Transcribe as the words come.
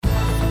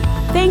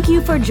Thank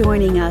you for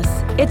joining us.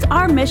 It's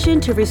our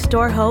mission to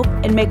restore hope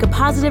and make a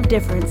positive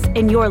difference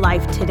in your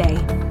life today.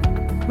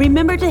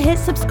 Remember to hit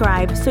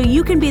subscribe so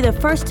you can be the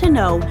first to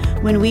know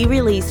when we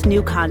release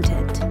new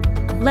content.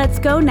 Let's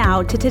go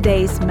now to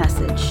today's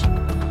message.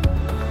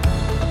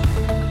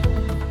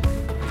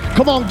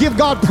 Come on, give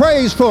God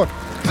praise for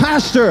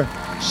Pastor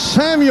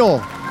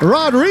Samuel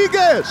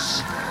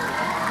Rodriguez.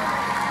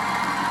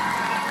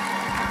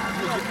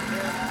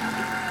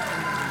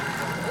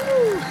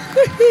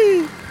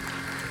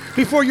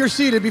 Before you're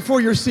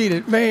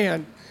seated,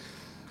 man,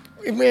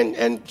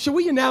 and should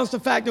we announce the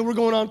fact that we're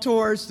going on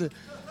tours?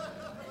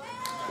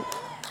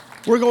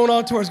 We're going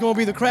on tours. It's going to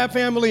be the Crabb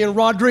family and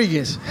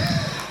Rodriguez.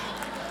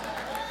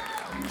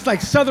 It's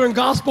like Southern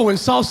gospel and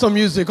salsa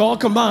music all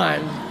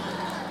combined.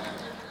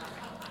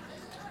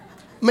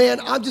 Man,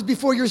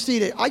 before you're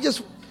seated,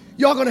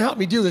 y'all going to help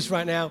me do this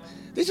right now.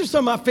 These are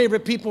some of my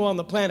favorite people on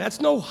the planet. That's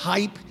no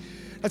hype.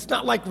 That's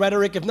not like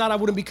rhetoric. If not, I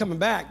wouldn't be coming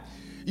back.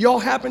 Y'all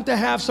happen to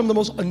have some of the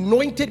most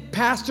anointed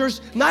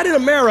pastors, not in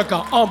America,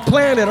 on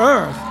planet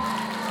Earth.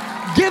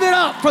 Give it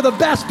up for the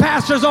best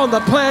pastors on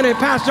the planet,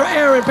 Pastor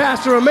Aaron,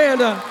 Pastor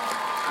Amanda.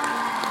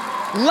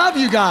 Love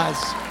you guys.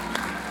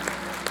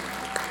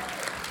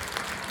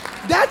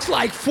 That's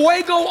like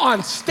fuego on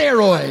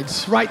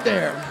steroids right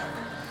there.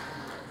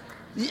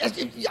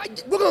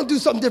 We're going to do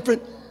something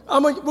different.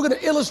 We're going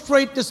to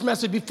illustrate this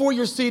message before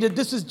you're seated.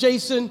 This is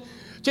Jason.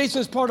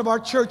 Jason is part of our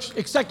church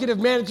executive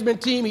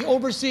management team. He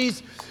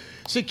oversees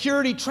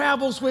security,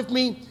 travels with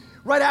me.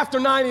 Right after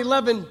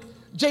 9/11,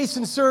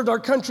 Jason served our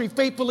country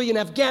faithfully in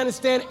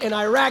Afghanistan and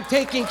Iraq,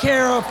 taking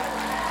care of.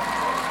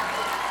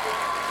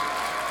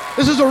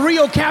 This is a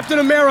real Captain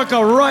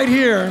America right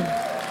here.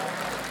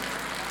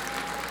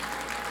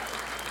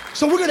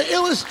 So we're going to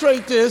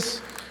illustrate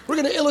this.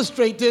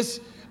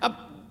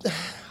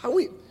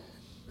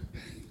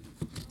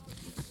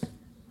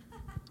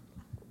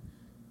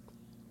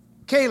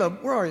 Caleb,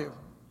 where are you?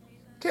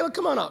 Caleb,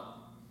 come on up.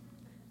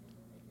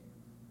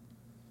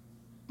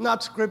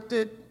 Not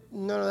scripted,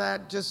 none of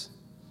that, just.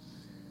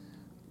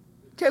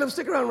 Caleb,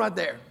 stick around right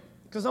there.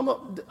 Because I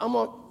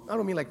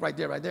don't mean like right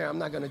there. I'm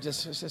not going to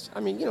just, in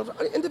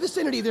the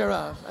vicinity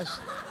thereof.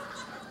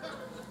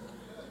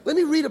 Let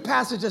me read a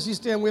passage as you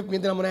stand with me,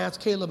 and then I'm going to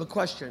ask Caleb a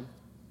question.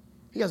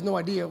 He has no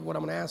idea what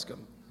I'm going to ask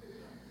him.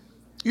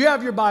 You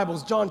have your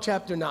Bibles, John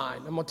chapter 9.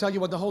 I'm going to tell you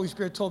what the Holy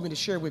Spirit told me to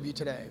share with you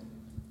today.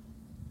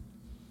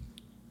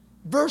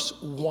 Verse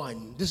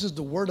 1, this is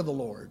the word of the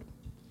Lord.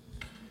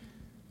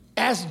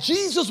 As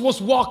Jesus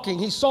was walking,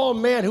 he saw a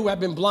man who had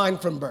been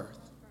blind from birth.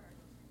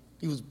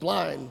 He was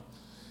blind,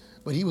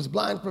 but he was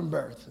blind from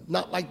birth.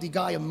 Not like the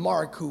guy in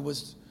Mark who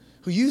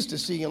used to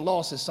see and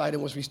lost his sight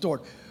and was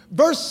restored.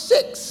 Verse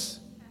 6,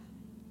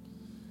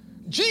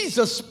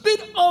 Jesus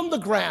spit on the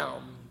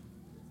ground.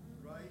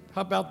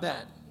 How about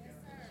that?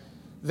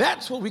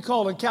 That's what we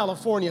call in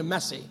California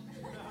messy.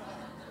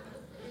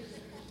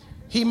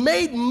 He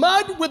made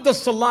mud with the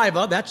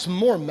saliva. That's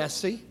more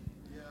messy.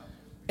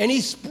 And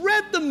he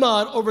spread the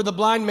mud over the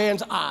blind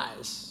man's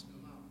eyes.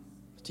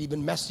 It's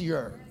even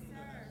messier.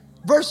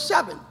 Verse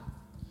 7.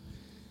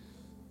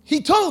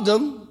 He told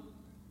him,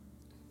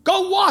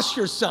 go wash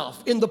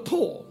yourself in the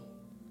pool.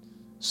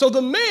 So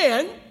the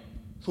man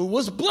who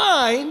was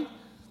blind,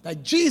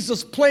 that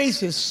Jesus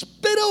placed his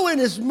spittle and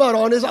his mud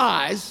on his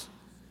eyes,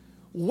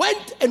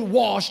 went and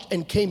washed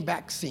and came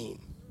back seeing.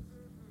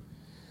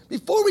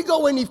 Before we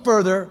go any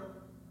further,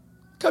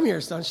 come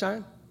here,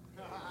 sunshine.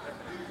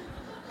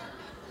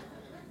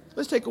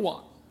 Let's take a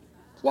walk.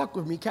 Walk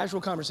with me, casual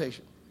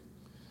conversation.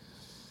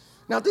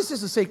 Now, this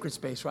is a sacred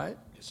space, right?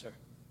 Yes, sir.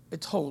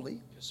 It's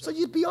holy. Yes, sir. So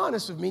you be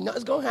honest with me.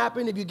 Nothing's going to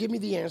happen if you give me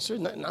the answer.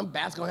 Nothing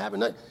bad's going to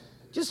happen.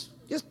 Just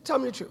tell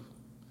me the truth.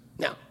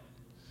 Now,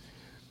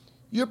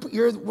 you're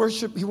one of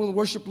the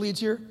worship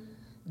leads here.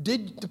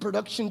 Did the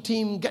production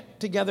team get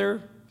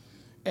together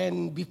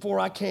and before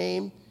I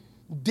came,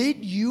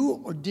 did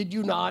you or did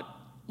you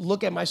not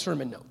look at my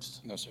sermon notes?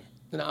 No, sir.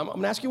 Now, I'm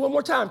going to ask you one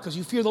more time because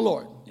you fear the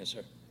Lord. Yes,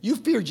 sir. You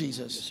fear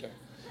Jesus. Yes, sir.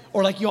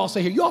 Or like you all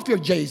say here, you all fear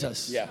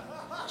Jesus. Yeah,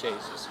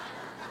 Jesus.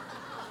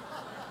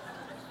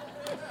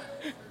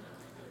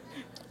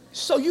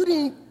 So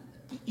you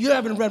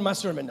haven't read my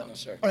sermon notes? No,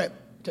 sir. All right.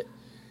 Okay.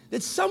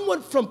 Did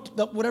someone from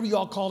whatever you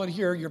all call it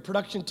here, your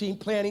production team,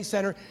 planning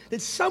center,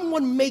 did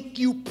someone make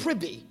you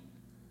privy?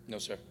 No,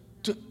 sir.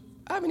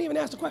 I haven't even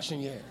asked the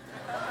question yet.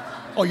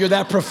 Oh, you're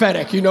that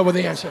prophetic. You know what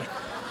the answer.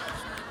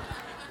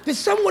 Did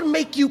someone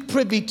make you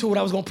privy to what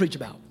I was going to preach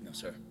about? No,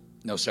 sir.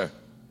 No, sir.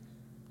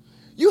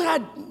 You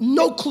had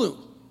no clue.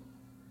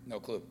 No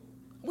clue.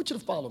 I want you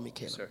to follow me,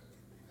 Caleb. Sir.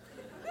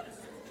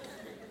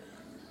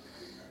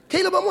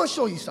 Caleb, I want to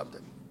show you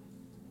something.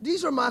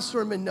 These are my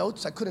sermon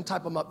notes. I couldn't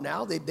type them up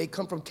now. They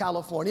come from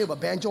California with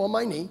a banjo on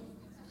my knee.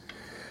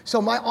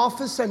 So my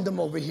office sent them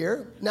over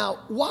here. Now,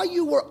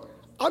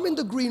 I'm in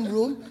the green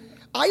room.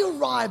 I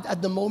arrived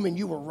at the moment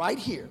you were right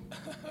here.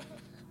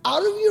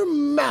 Out of your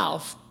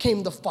mouth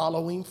came the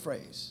following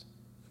phrase.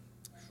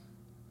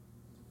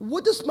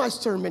 What does my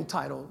sermon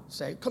title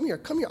say? Come here.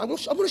 I'm going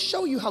to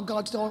show you how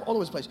God's all over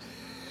this place.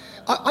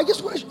 I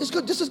just want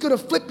to, this is going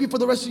to flip you for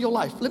the rest of your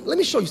life. Let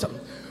me show you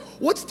something.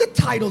 What's the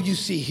title you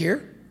see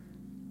here?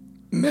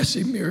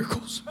 Messy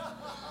Miracles.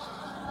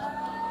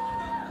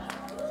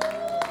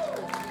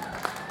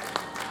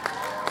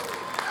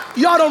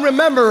 Y'all don't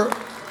remember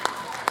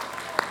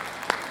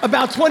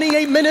about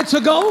 28 minutes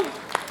ago,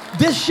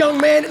 this young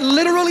man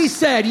literally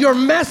said, your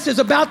mess is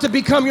about to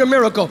become your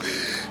miracle.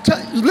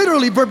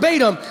 Literally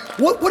verbatim.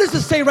 What does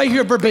it say right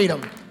here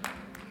verbatim?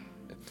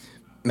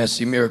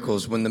 Messy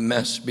miracles when the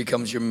mess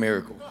becomes your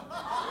miracle.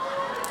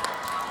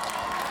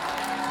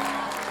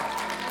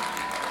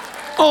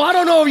 Oh, I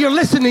don't know if you're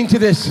listening to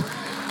this.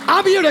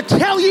 I'm here to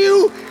tell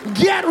you,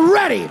 get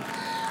ready.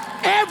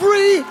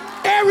 Every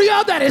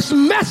area that is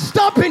messed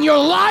up in your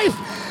life,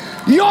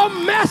 your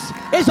mess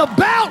is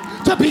about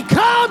to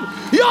become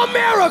your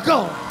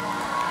miracle.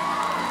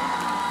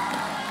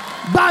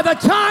 By the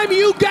time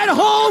you get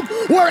home,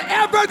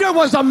 wherever there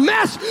was a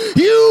mess,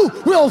 you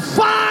will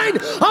find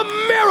a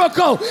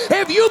miracle.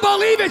 If you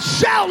believe it,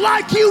 shout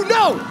like you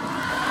know.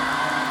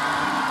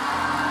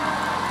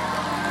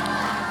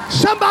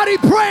 Somebody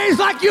praise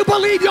like you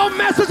believe your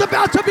mess is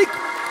about to be.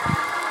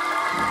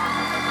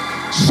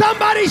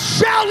 Somebody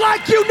shout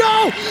like you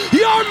know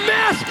your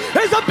mess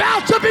is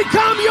about to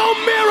become your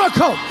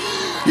miracle.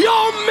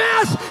 Your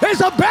mess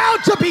is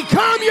about to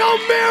become your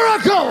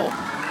miracle.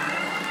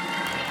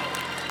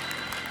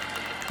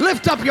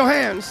 Lift up your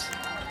hands.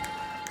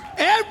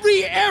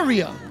 Every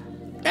area,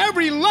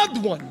 every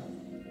loved one,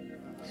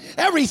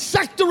 every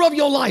sector of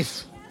your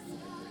life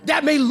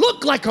that may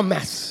look like a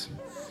mess,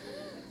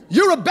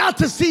 you're about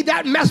to see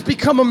that mess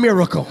become a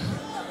miracle.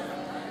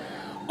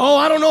 Oh,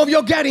 I don't know if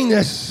you're getting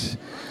this.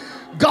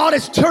 God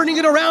is turning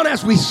it around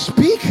as we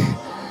speak.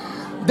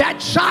 That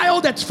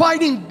child that's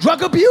fighting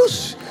drug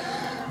abuse,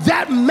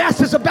 that mess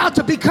is about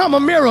to become a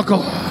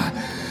miracle.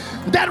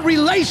 That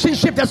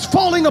relationship that's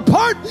falling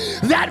apart,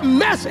 that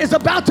mess is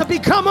about to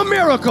become a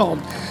miracle.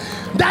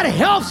 That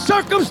health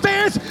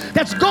circumstance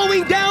that's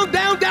going down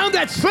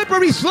that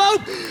slippery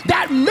slope,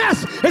 that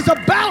mess is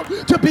about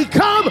to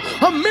become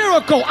a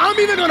miracle. I'm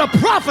even going to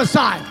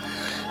prophesy,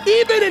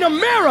 even in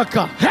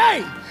America,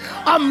 hey,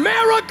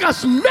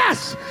 America's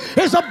mess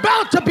is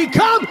about to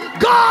become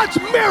God's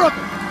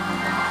miracle.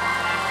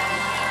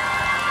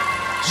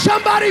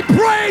 Somebody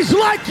praise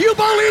like you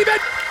believe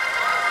it.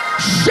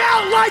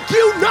 Shout like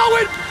you know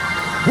it.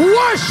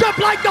 Worship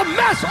like the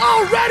mess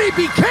already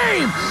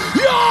became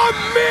your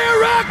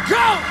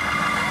miracle.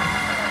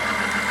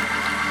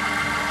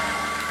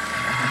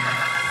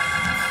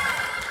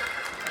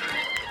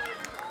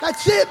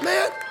 That's it,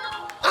 man.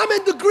 I'm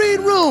in the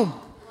green room.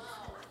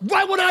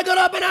 Right when I got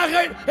up and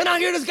I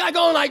hear this guy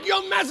going like,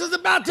 your mess is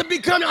about to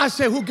become. I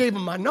said, who gave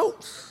him my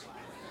notes?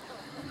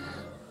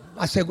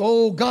 I said,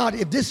 oh God,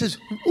 if this is,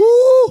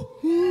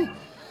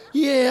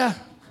 yeah.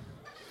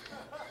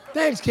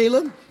 Thanks,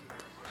 Caleb.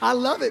 I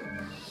love it.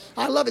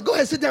 I love it. Go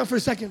ahead, sit down for a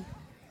second.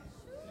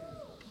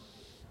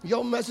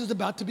 Your mess is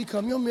about to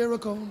become your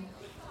miracle.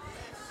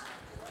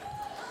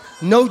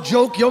 No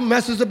joke, your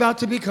mess is about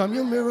to become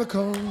your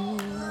miracle.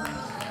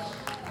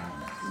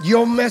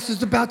 Your mess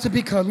is about to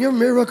become your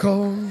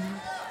miracle.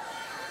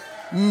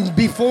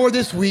 Before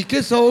this week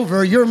is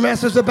over, your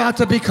mess is about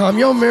to become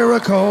your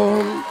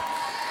miracle.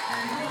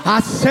 I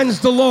sense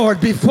the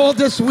Lord. Before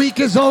this week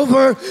is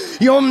over,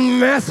 your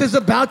mess is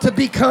about to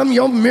become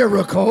your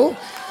miracle.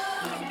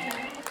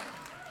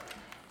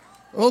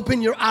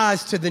 Open your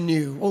eyes to the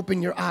new.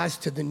 Open your eyes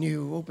to the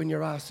new. Open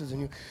your eyes to the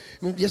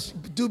new.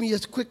 Just do me a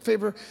quick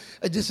favor.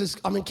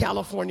 I'm in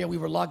California. We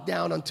were locked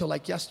down until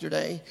like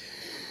yesterday.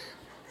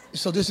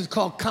 So this is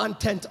called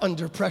content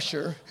under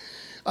pressure.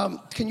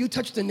 Can you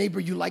touch the neighbor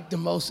you like the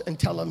most and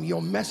tell them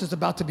your mess is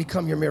about to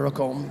become your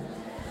miracle?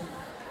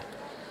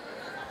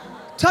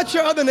 Touch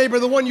your other neighbor,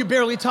 the one you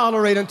barely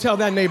tolerate, and tell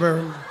that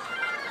neighbor.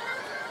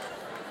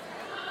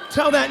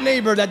 Tell that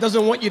neighbor that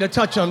doesn't want you to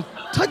touch them.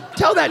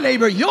 Tell that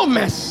neighbor your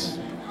mess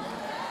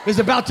is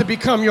about to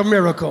become your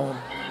miracle.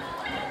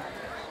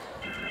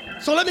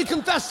 So let me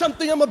confess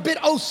something. I'm a bit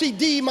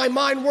OCD. My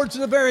mind works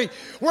in a very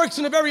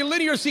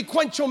linear,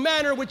 sequential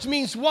manner, which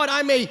means what?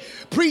 I may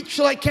preach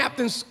like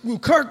Captain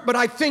Kirk, but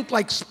I think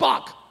like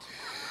Spock.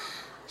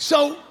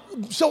 So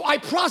I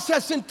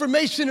process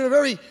information in a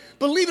very,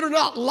 believe it or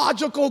not,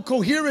 logical,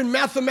 coherent,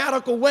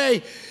 mathematical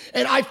way.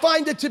 And I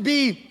find it to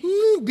be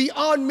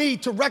beyond me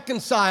to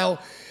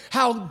reconcile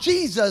how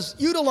Jesus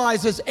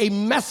utilizes a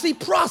messy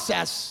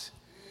process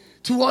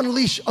to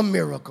unleash a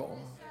miracle.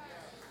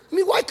 I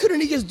mean, why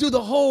couldn't he just do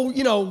the whole,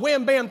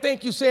 wham, bam,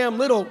 thank you, Sam,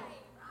 little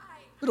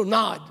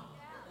nod?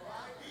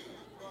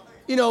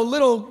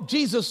 Little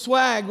Jesus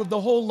swag with the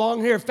whole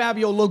long hair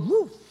Fabio look.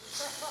 Woo.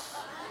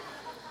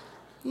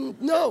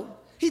 No,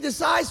 he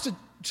decides to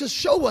just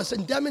show us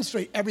and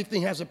demonstrate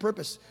everything has a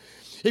purpose.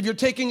 If you're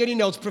taking any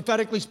notes,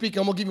 prophetically speaking,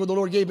 I'm going to give you what the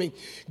Lord gave me.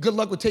 Good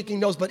luck with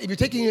taking notes, but if you're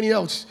taking any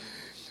notes,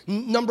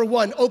 number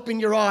one, open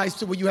your eyes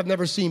to what you have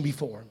never seen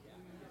before.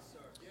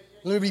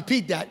 Let me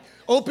repeat that.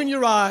 Open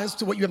your eyes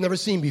to what you have never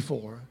seen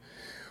before.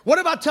 What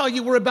if I tell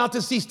you we're about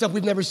to see stuff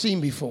we've never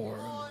seen before?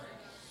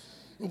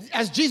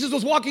 As Jesus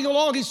was walking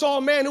along, he saw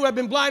a man who had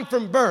been blind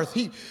from birth.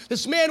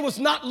 This man was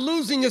not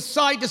losing his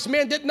sight. This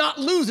man did not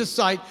lose his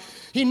sight.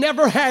 He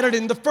never had it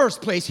in the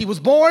first place. He was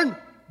born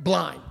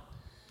blind.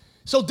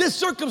 So this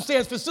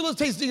circumstance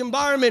facilitates the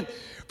environment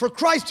for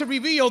Christ to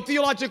reveal,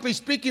 theologically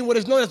speaking, what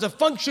is known as a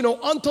functional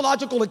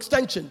ontological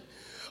extension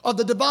of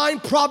the divine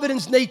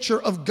providence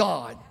nature of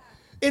God.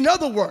 In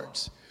other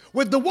words,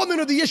 with the woman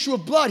of the issue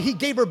of blood, he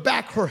gave her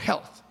back her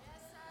health.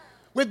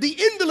 With the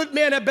invalid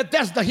man at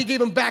Bethesda, he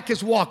gave him back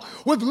his walk.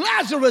 With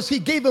Lazarus, he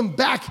gave him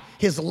back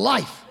his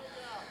life.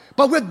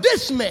 But with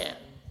this man,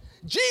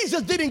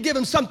 Jesus didn't give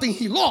him something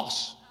he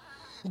lost.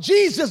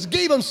 Jesus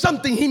gave him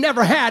something he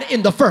never had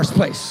in the first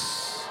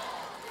place.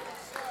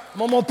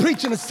 I'm going to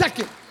preach in a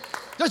second.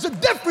 There's a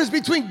difference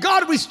between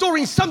God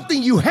restoring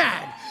something you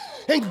had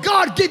and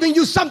God giving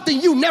you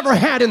something you never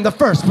had in the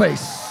first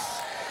place.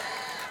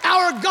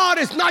 Our God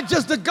is not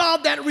just the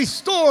God that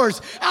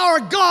restores. Our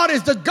God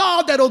is the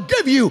God that'll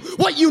give you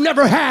what you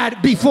never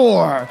had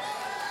before.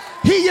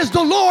 He is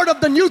the Lord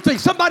of the new thing.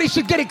 Somebody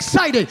should get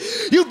excited.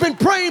 You've been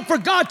praying for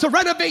God to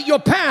renovate your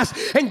past,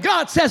 and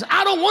God says,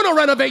 I don't want to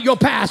renovate your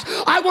past.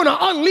 I want to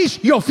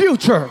unleash your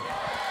future.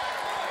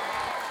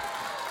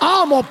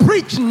 I'm going to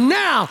preach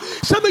now.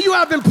 Some of you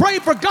have been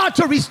praying for God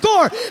to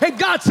restore, and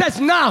God says,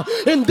 now,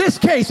 in this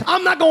case,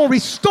 I'm not going to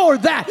restore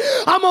that.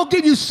 I'm going to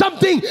give you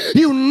something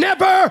you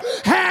never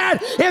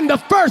had in the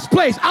first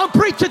place. I'm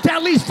preaching to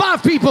at least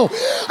 5 people.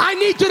 I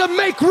need you to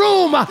make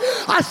room.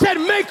 I said,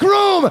 make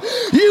room.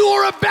 You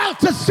are about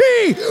to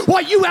see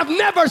what you have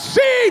never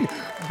seen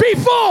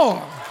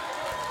before.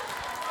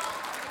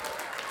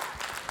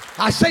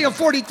 Isaiah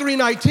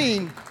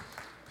 43:19,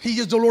 he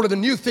is the Lord of the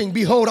new thing.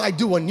 Behold, I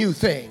do a new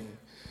thing.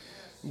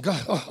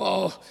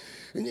 God,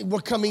 we're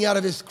coming out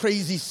of this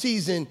crazy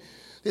season,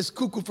 this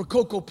cuckoo for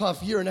Cocoa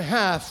Puff year and a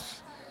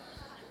half.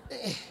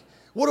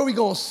 What are we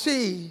going to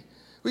see?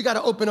 We got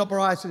to open up our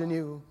eyes to the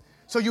new.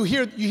 So you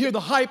hear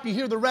the hype, you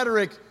hear the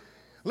rhetoric.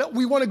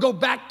 We want to go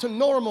back to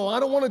normal. I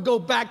don't want to go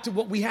back to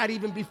what we had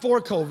even before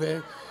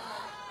COVID.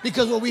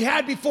 Because what we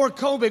had before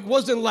COVID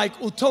wasn't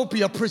like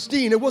utopia,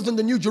 pristine. It wasn't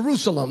the New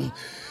Jerusalem.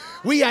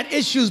 We had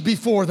issues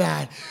before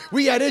that.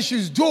 We had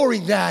issues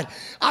during that.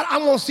 I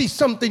want to see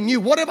something new.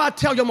 What if I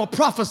tell you I'm going to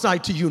prophesy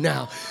to you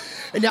now?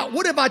 And now,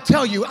 what if I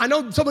tell you, I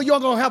know some of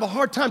y'all going to have a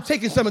hard time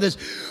taking some of this.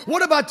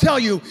 What if I tell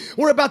you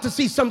we're about to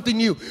see something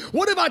new?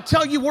 What if I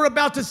tell you we're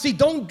about to see,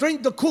 don't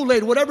drink the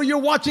Kool-Aid, whatever you're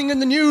watching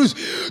in the news,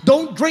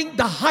 don't drink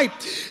the hype.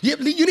 You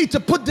need to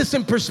put this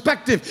in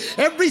perspective.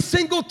 Every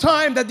single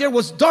time that there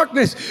was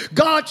darkness,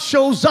 God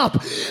shows up.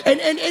 And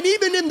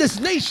even in this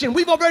nation,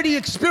 we've already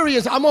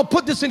experienced, I'm going to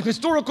put this in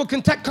historical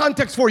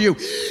context for you.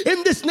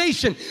 In this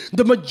nation,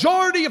 the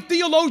majority of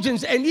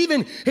theologians and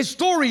even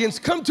historians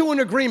come to an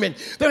agreement.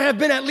 There have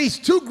been at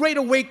least 2 great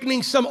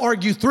awakenings, some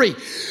argue 3.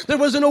 There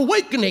was an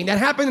awakening that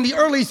happened in the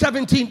early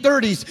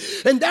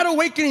 1730s, and that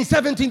awakening,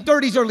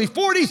 1730s, early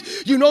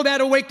 40s, you know that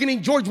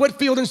awakening, George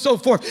Whitefield and so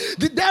forth.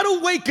 That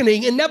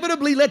awakening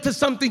inevitably led to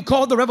something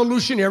called the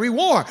Revolutionary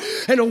War,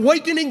 an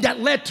awakening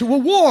that led to a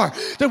war.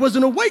 There was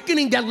an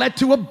awakening that led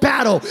to a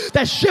battle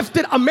that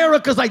shifted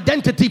America's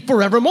identity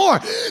forevermore.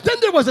 Then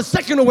there was a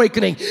second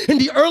awakening in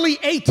the early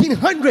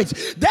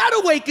 1800s.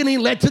 That awakening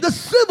led to the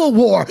Civil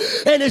War,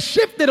 and it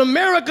shifted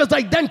America's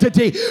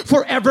identity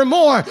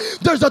forevermore.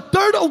 There's a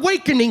third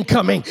awakening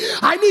coming.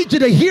 I need you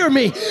to hear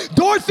me.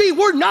 Dorothy,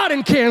 we're not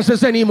in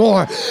Kansas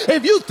anymore.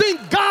 If you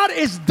think God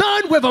is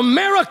done with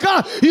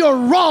America, you're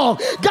wrong.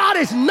 God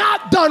is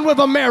not done with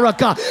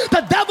America.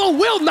 The devil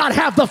will not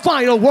have the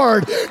final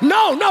word.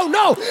 No, no,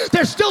 no.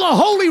 There's still a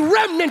holy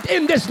remnant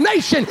in this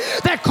nation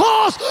that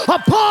calls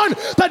upon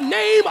the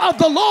name of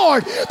the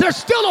Lord. There's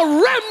still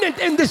a remnant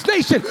in this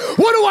nation.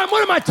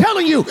 What am I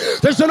telling you?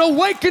 There's an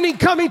awakening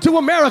coming to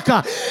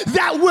America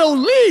that will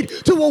lead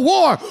to a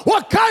war.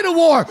 What kind of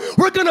war?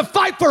 We're going to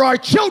fight for our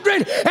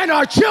children and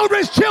our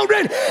children's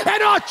children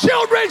and our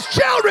children's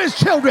children's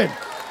children.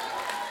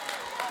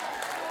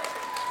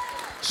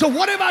 So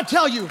what if I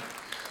tell you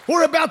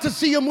we're about to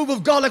see a move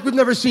of God like we've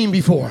never seen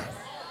before?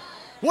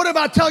 What if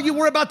I tell you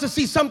we're about to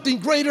see something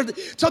greater,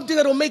 something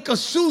that'll make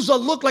Azusa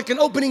look like an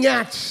opening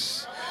act?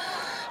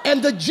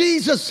 And the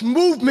Jesus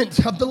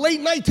movement of the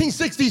late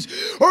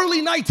 1960s,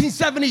 early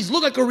 1970s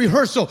look like a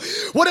rehearsal.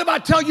 What if I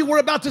tell you we're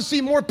about to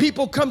see more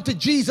people come to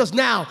Jesus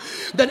now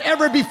than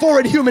ever before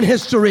in human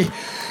history?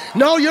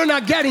 No, you're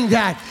not getting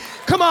that.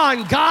 Come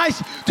on,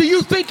 guys. Do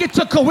you think it's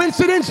a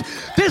coincidence?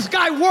 This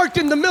guy worked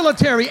in the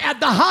military at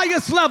the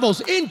highest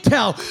levels,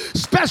 intel,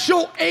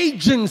 special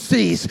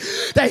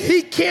agencies that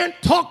he can't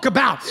talk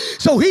about.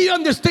 So he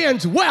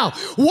understands well.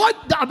 What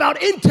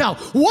about intel?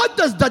 What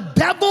does the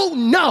devil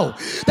know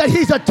that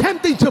he's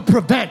attempting to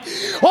prevent?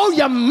 Oh,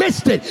 you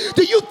missed it.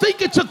 Do you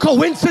think it's a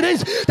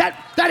coincidence that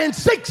in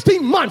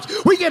 16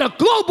 months we get a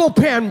global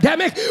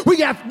pandemic, we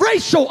have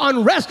racial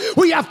unrest,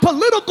 we have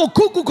political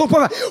cuckoo,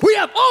 we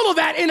have all of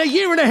that in a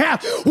year and a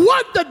half?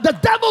 What did the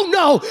devil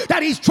know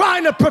that he's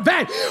trying to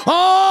prevent?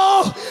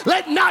 Oh,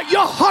 let not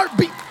your heart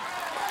be.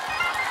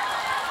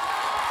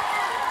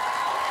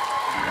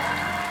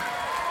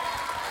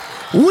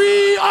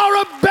 We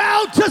are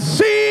about to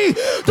see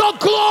the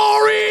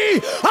glory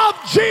of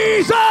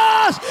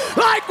Jesus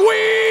like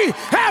we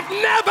have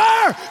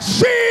never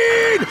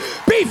seen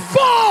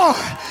before.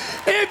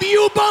 If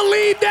you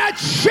believe that,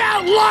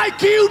 shout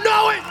like you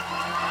know it.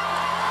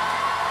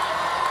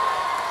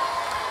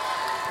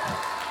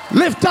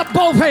 Lift up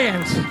both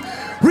hands.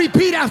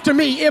 Repeat after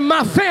me. In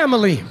my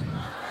family,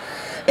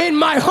 in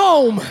my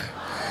home,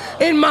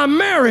 in my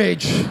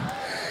marriage,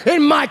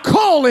 in my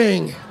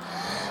calling,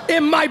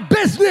 in my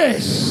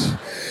business,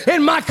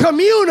 in my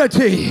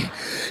community,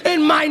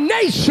 in my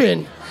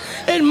nation,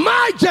 in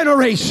my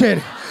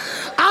generation,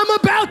 I'm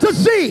about to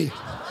see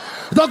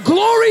the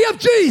glory of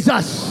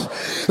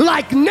Jesus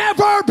like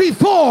never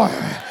before.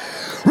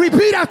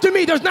 Repeat after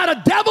me. There's not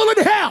a devil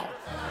in hell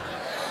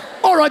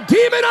or a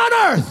demon on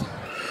earth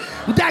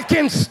that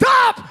can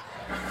stop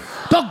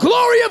the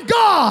glory of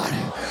God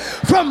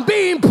from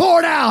being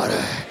poured out.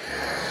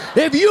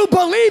 If you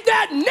believe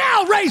that,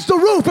 now raise the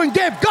roof and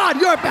give God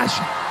your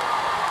best.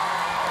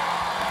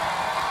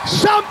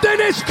 Something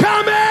is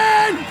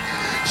coming.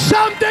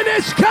 Something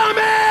is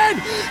coming.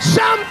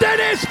 Something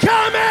is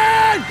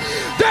coming.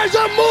 There's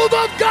a move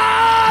of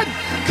God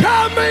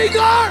coming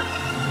on.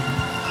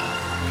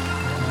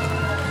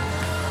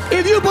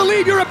 If you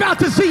believe you're about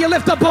to see, you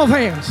lift up both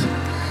hands.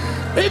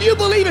 If you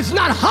believe it's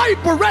not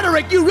hype or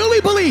rhetoric, you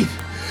really believe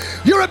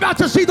you're about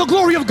to see the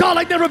glory of God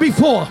like never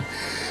before.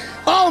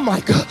 Oh my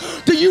God.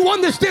 Do you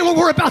understand what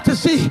we're about to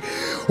see?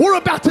 We're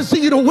about to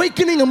see an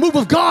awakening, a move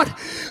of God.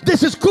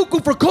 This is cuckoo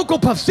for Cocoa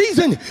Puff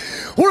season.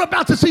 We're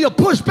about to see a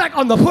pushback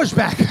on the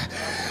pushback.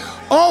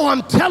 Oh,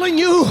 I'm telling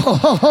you.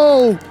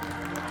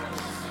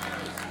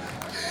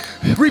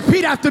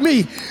 Repeat after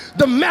me.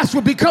 The mess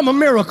will become a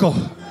miracle.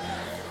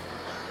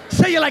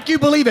 Say it like you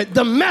believe it.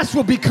 The mess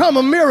will become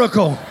a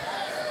miracle.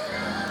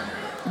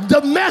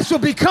 The mess will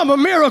become a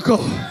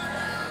miracle.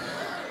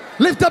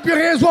 Lift up your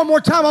hands one more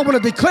time. I want to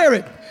declare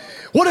it.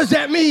 What does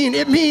that mean?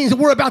 It means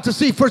we're about to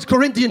see 1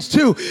 Corinthians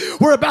 2.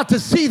 We're about to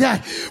see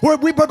that.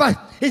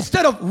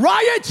 Instead of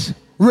riots,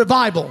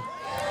 revival.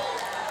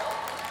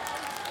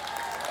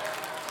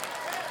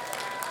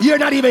 You're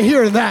not even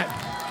hearing that.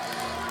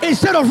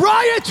 Instead of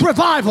riots,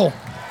 revival.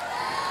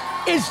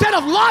 Instead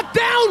of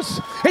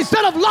lockdowns,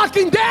 instead of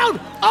locking down,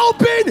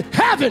 open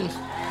heavens.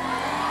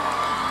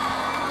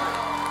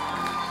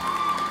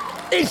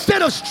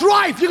 Instead of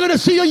strife, you're going to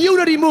see a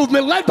unity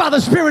movement led by the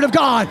Spirit of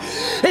God.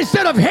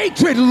 Instead of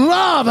hatred,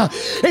 love.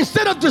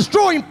 Instead of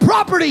destroying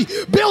property,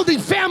 building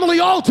family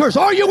altars.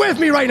 Are you with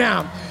me right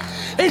now?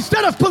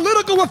 Instead of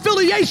political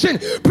affiliation,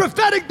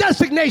 prophetic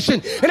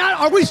designation. And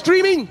are we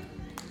streaming?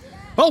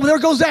 Oh, there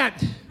goes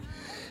that.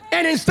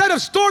 And instead of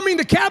storming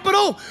the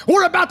Capitol,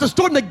 we're about to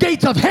storm the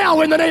gates of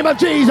hell in the name of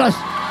Jesus.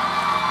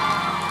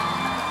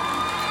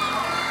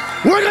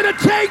 We're going to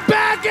take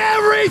back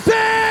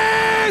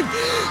everything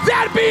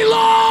that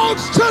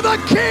belongs to the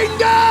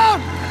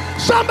kingdom.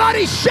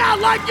 Somebody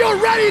shout like you're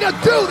ready to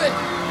do this.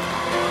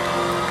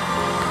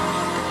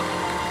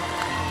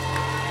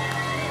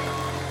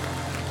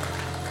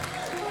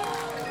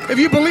 If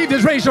you believe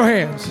this, raise your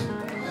hands.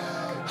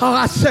 Oh,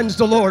 I sense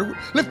the Lord.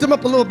 Lift them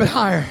up a little bit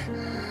higher.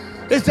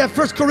 It's that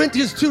 1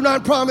 Corinthians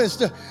 2:9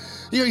 promise.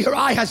 Your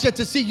eye has yet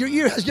to see, your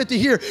ear has yet to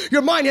hear,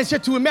 your mind has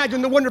yet to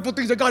imagine the wonderful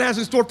things that God has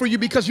in store for you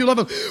because you love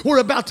Him. We're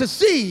about to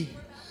see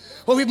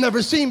what we've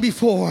never seen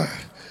before.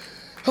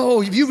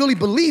 Oh, if you really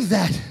believe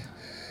that,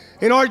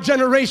 in our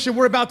generation,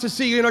 we're about to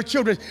see in our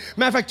children.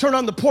 Matter of fact, turn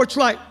on the porch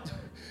light.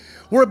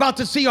 We're about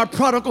to see our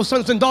prodigal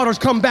sons and daughters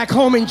come back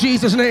home in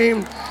Jesus'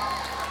 name.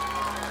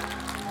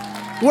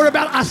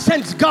 I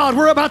sense God.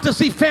 We're about to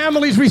see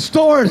families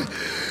restored.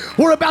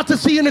 We're about to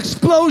see an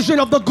explosion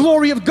of the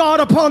glory of God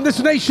upon this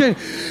nation.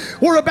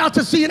 We're about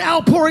to see an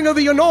outpouring of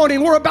the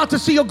anointing. We're about to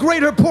see a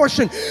greater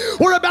portion.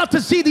 We're about to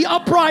see the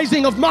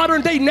uprising of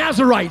modern day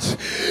Nazarites.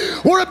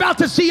 We're about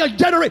to see a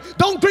generation.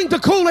 Don't drink the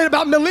Kool-Aid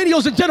about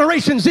millennials and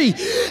Generation Z.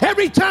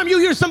 Every time you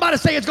hear somebody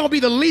say it's going to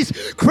be the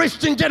least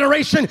Christian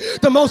generation,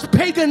 the most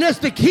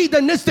paganistic,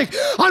 hedonistic,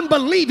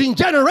 unbelieving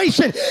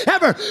generation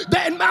ever,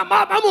 I'm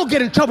going to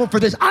get in trouble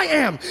for this. I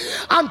am.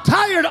 I'm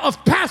tired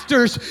of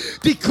pastors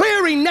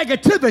declaring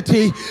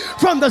negativity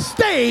from the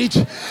stage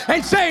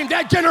and saying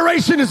that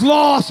generation is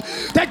lost.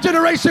 That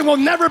generation will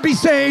never be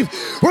saved.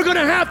 We're going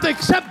to have to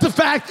accept the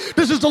fact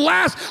this is the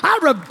last. I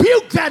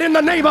rebuke that in the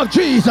name of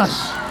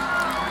Jesus.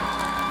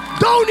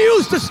 Don't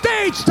use the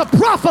stage to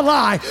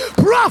prophesy.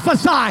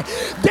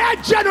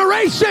 That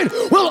generation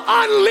will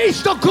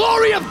unleash the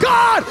glory of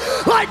God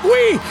like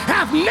we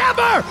have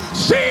never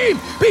seen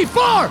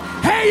before.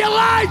 Hey,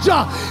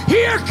 Elijah,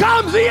 here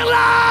comes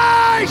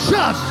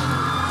Elisha.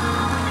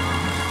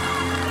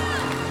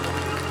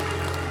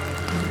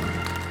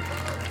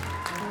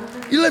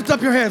 You lift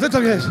up your hands. Lift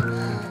up your hands.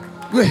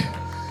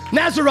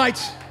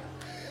 Nazarites.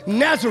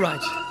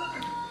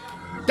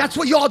 That's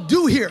what y'all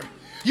do here.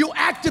 You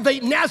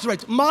activate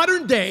Nazarites.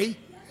 Modern day,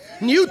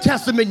 New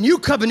Testament, New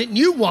Covenant,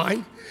 New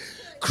Wine,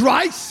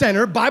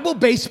 Christ-centered,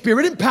 Bible-based,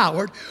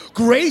 Spirit-empowered,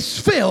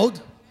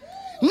 grace-filled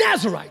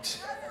Nazarites.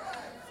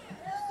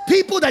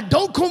 People that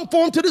don't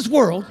conform to this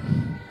world,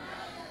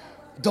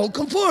 Don't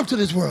conform to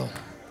this world.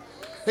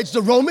 It's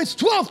the Romans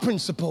 12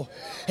 principle.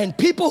 And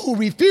people who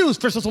refuse,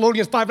 1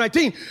 Thessalonians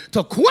 5:19,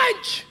 to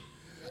quench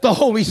the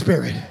Holy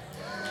Spirit.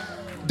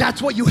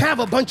 That's what you have,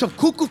 a bunch of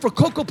cuckoo for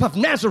Cocoa Puff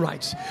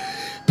Nazarites.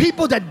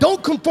 People that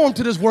don't conform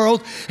to this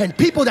world and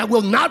people that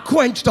will not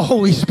quench the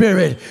Holy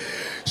Spirit.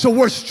 So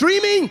we're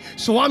streaming,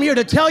 so I'm here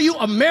to tell you,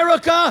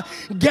 America,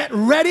 get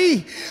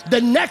ready. The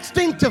next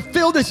thing to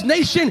fill this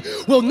nation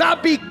will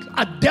not be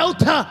a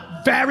Delta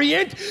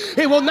variant.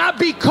 It will not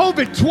be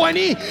COVID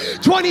 20,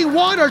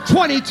 21, or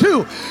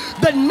 22.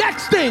 The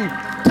next thing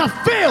to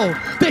fill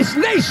this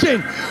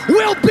nation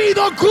will be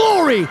the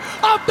glory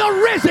of the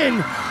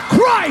risen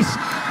Christ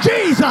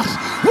Jesus,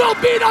 will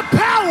be the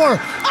power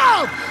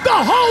of the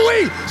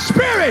Holy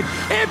Spirit.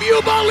 If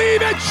you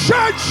believe it,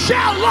 church,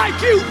 shout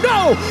like you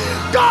know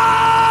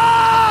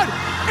God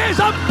is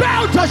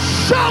about to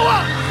show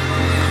up.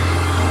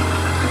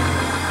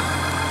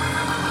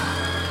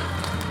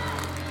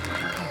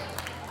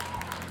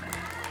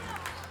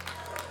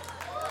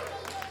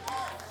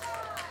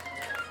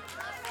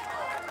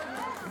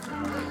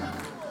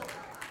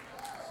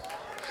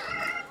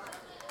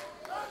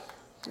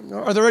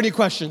 Are there any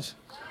questions?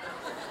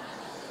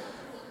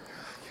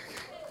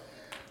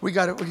 We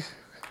got it.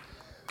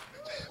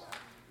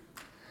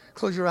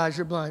 Close your eyes.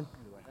 You're blind.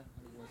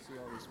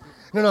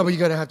 No, but you're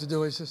going to have to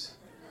do it.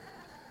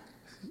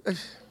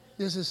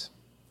 This is.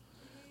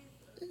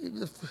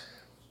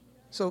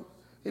 So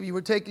if you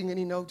were taking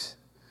any notes,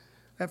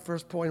 that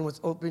first point was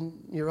open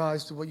your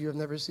eyes to what you have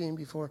never seen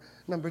before.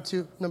 Number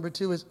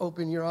two is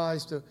open your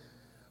eyes to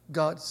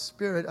God's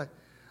Spirit.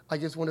 I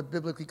just want to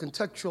biblically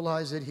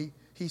contextualize it.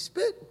 He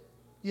spit.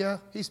 Yeah,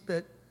 he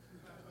spit.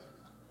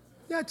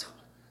 Yeah,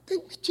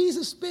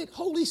 Jesus spit.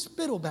 Holy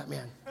spittle,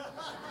 Batman.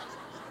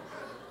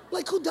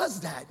 Like, who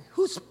does that?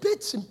 Who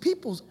spits in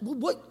people's,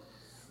 what?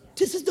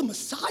 This is the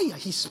Messiah.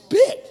 He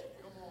spit.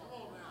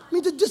 I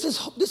mean, this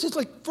is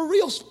like, for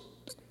real.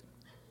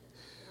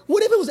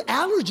 What if it was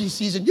allergy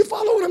season? You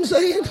follow what I'm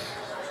saying?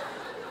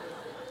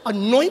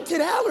 Anointed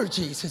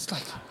allergies. It's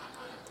like,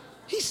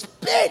 he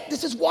spit.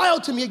 This is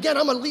wild to me. Again,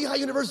 I'm a Lehigh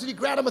University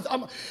grad.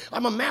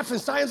 I'm a math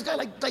and science guy.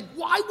 Like,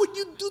 why would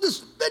you do the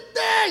spit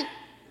thing?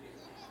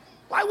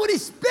 Why would he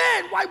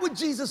spit? Why would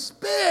Jesus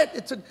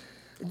spit?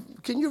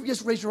 Can you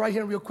just raise your right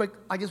hand real quick?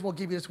 I just won't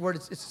give you this word.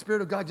 It's the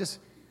Spirit of God.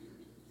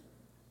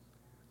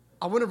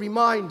 I want to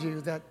remind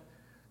you that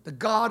the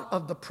God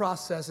of the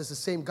process is the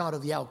same God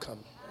of the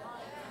outcome.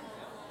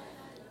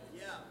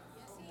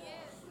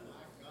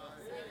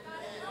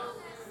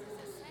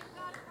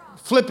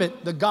 Flip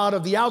it. The God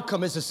of the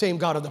outcome is the same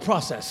God of the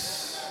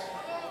process.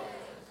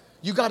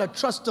 You got to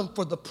trust him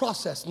for the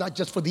process, not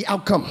just for the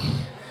outcome.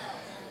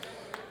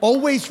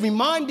 Always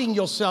reminding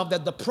yourself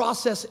that the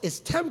process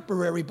is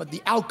temporary, but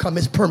the outcome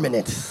is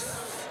permanent.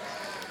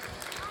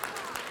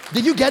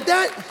 Did you get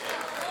that?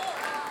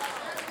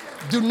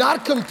 Do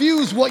not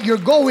confuse what you're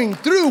going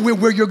through with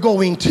where you're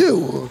going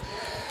to.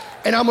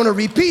 And I'm going to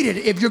repeat it.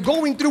 If you're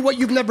going through what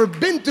you've never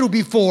been through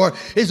before,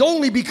 it's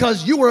only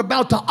because you were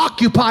about to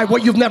occupy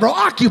what you've never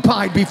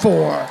occupied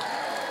before.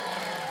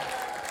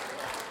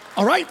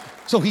 All right?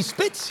 So he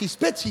spits.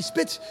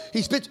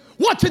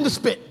 What's in the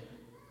spit?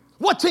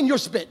 What's in your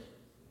spit?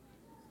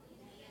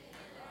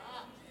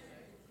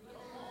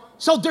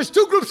 So there's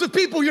two groups of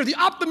people. You're the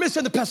optimist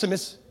and the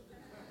pessimist.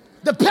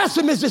 The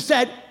pessimist just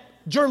said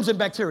germs and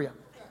bacteria.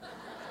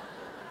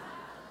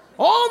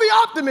 All the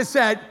optimists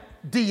said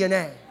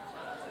DNA.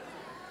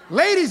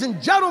 Ladies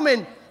and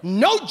gentlemen,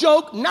 no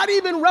joke, not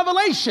even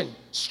revelation,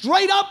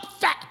 straight up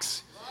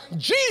facts.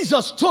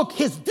 Jesus took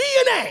his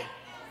DNA.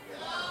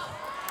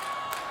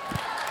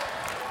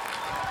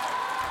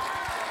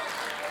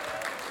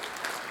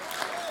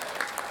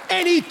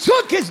 And he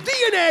took his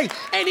DNA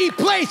and he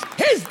placed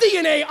his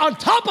DNA on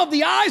top of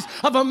the eyes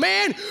of a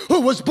man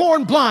who was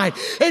born blind.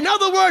 In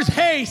other words,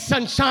 hey,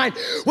 sunshine,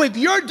 with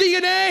your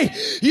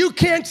DNA, you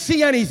can't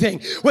see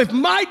anything. With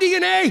my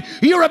DNA,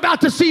 you're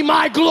about to see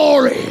my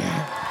glory.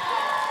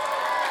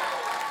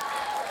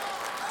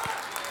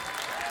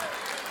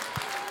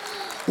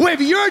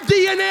 With your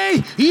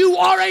DNA, you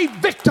are a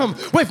victim.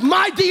 With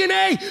my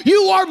DNA,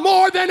 you are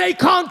more than a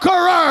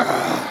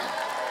conqueror.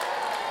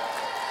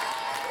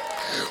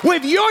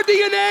 With your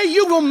DNA,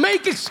 you will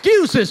make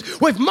excuses.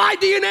 With my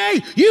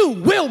DNA, you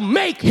will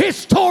make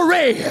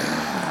history.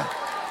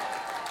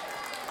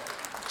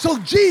 So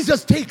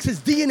Jesus takes his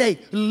DNA,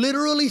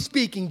 literally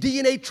speaking,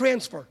 DNA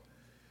transfer.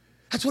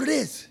 That's what it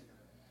is.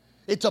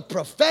 It's a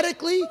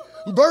prophetically,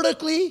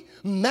 vertically,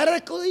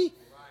 medically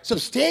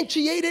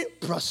substantiated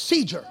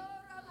procedure.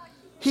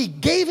 He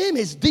gave him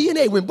his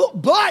DNA,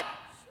 but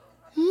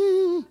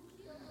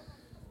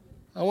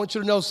I want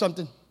you to know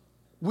something.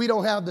 We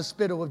don't have the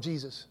spittle of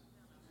Jesus.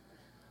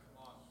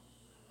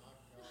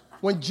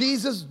 When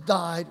Jesus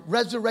died,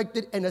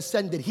 resurrected, and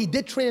ascended, he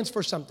did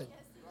transfer something,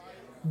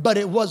 but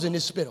it wasn't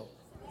his spittle.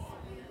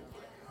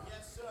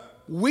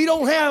 We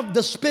don't have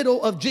the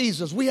spittle of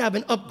Jesus. We have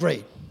an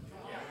upgrade.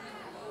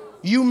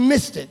 You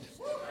missed it.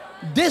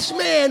 This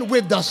man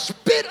with the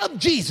spit of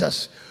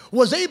Jesus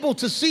was able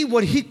to see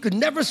what he could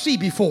never see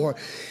before.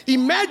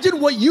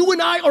 Imagine what you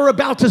and I are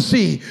about to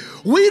see.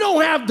 We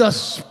don't have the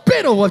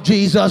spittle of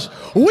Jesus.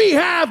 We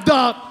have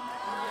the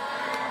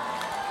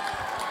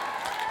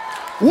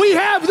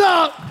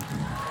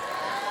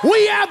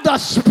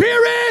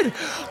Spirit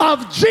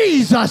of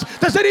Jesus.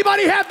 Does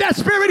anybody have that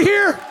Spirit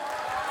here?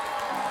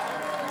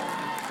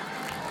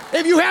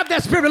 If you have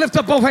that Spirit, lift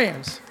up both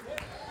hands.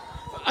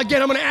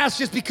 Again, I'm going to ask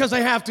just because I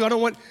have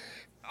to.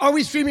 Are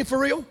we streaming for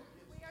real?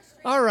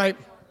 All right.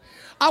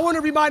 I want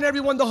to remind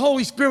everyone the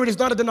Holy Spirit is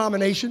not a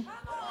denomination.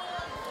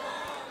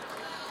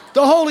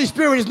 The Holy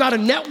Spirit is not a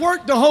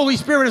network. The Holy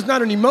Spirit is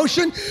not an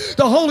emotion.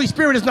 The Holy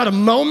Spirit is not a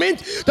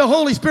moment. The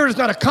Holy Spirit is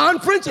not a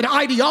conference, an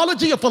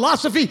ideology, a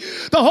philosophy.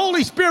 The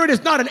Holy Spirit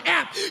is not an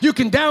app you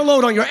can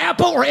download on your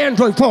Apple or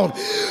Android phone.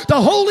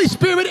 The Holy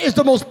Spirit is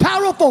the most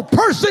powerful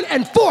person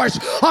and force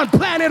on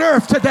planet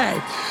Earth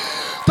today.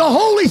 The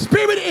Holy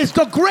Spirit is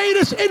the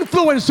greatest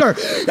influencer.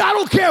 I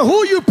don't care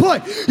who you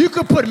put. You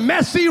could put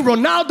Messi,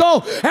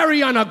 Ronaldo,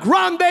 Ariana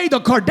Grande, the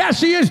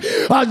Kardashians,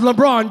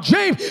 LeBron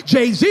James,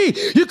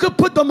 Jay-Z. You could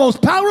put the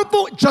most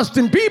powerful,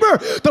 Justin Bieber,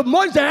 the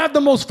ones that have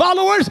the most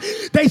followers.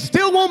 They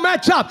still won't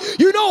match up.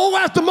 You know who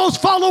has the most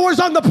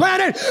followers on the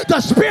planet? The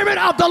Spirit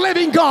of the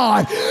living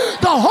God.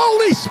 The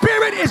Holy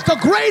Spirit is the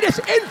greatest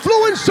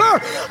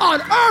influencer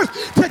on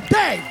earth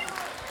today.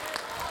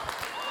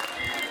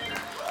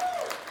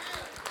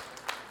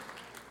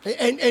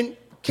 And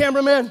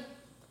cameraman,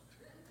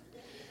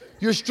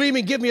 you're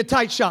streaming, give me a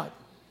tight shot.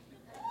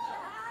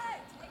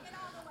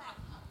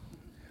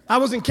 I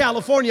was in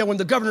California when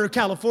the governor of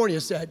California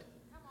said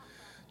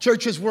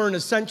churches weren't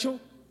essential.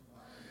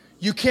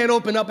 You can't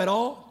open up at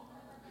all.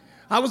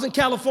 I was in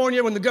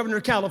California when the governor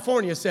of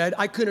California said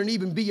I couldn't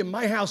even be in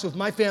my house with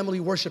my family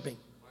worshiping.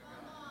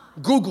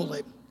 Google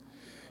it.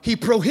 He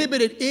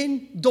prohibited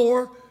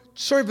indoor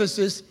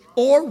services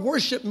or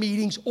worship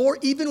meetings, or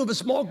even with a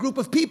small group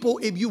of people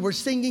if you were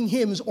singing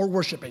hymns or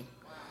worshiping.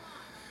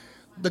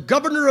 The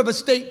governor of a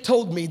state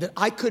told me that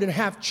I couldn't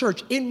have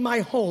church in my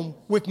home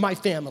with my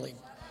family.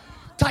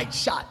 Tight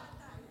shot.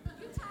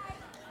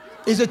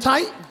 Is it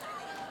tight?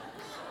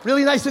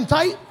 Really nice and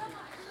tight?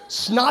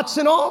 Snots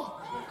and all?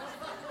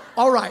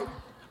 All right,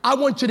 I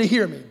want you to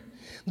hear me.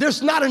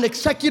 There's not an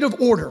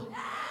executive order.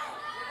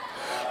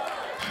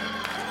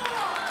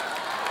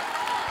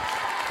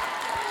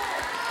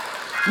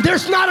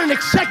 There's not an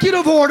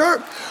executive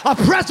order, a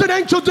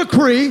presidential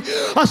decree,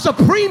 a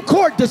Supreme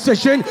Court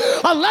decision,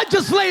 a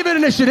legislative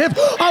initiative,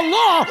 a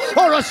law,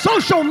 or a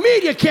social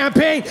media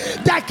campaign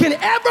that can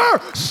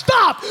ever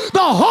stop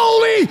the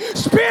Holy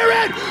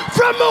Spirit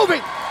from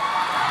moving.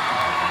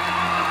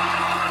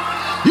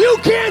 You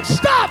can't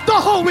stop the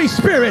Holy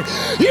Spirit.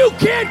 You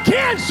can't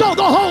cancel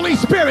the Holy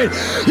Spirit.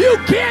 You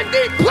can't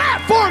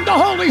deplatform the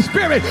Holy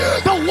Spirit.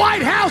 The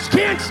White House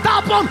can't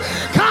stop them.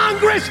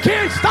 Congress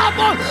can't stop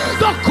them.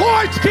 The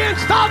courts can't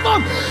stop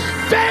them.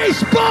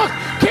 Facebook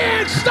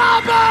can't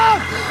stop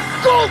them.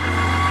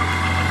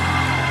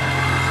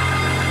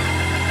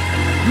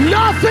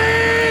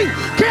 Nothing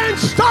can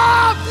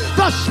stop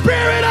the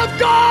Spirit of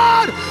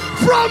God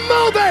from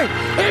moving.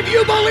 If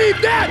you believe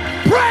that,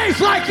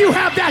 praise like you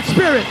have that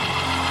Spirit.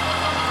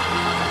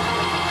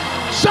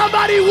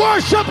 Somebody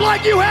worship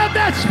like you have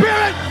that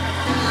Spirit.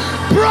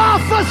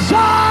 Prophesy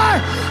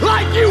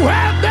like you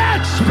have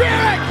that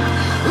Spirit.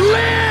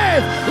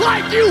 Live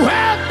like you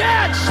have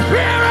that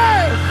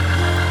Spirit.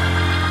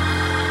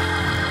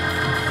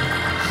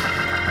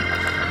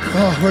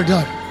 Oh, we're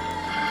done.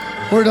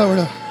 We're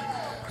done.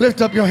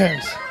 Lift up your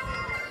hands.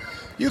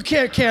 You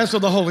can't cancel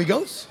the Holy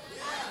Ghost.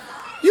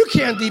 You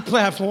can't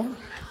deplatform.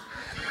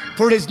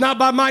 For it is not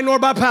by might nor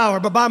by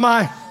power, but by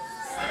my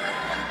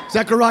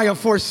Zechariah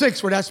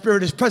 4:6, where that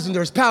Spirit is present,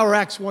 there is power.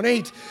 Acts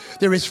 1:8,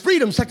 there is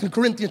freedom. 2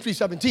 Corinthians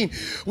 3:17,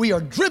 we are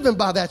driven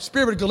by that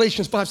Spirit.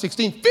 Galatians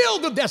 5:16,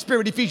 filled with that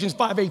Spirit. Ephesians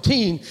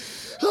 5:18.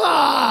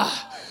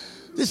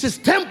 This is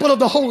temple of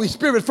the Holy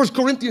Spirit. 1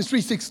 Corinthians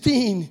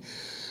 3:16.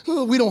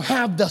 We don't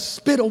have the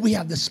spittle, we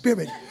have the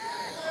Spirit.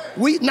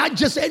 We not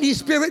just any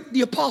Spirit.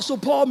 The Apostle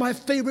Paul, my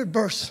favorite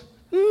verse.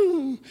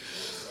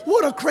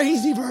 What a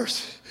crazy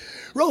verse.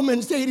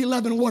 Romans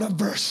 8:11, what a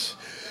verse.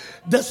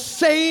 The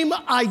same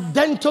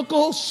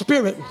identical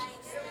Spirit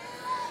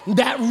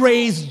that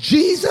raised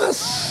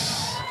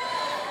Jesus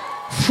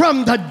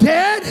from the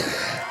dead,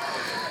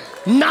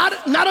 not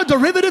a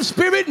derivative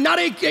spirit, not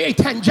a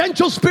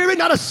tangential spirit,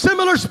 not a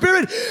similar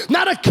spirit,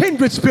 not a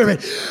kindred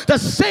spirit. The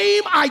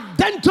same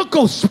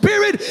identical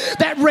Spirit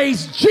that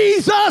raised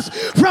Jesus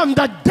from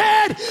the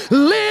dead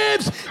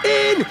lives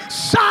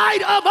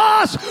inside of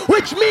us,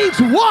 which means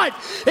what?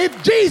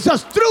 If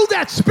Jesus, through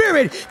that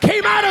Spirit,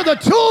 came out of the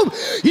tomb,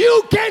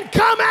 you can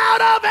come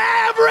out of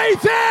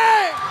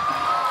everything.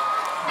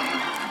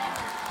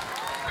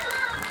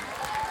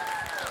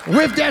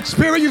 With that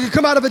Spirit, you can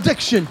come out of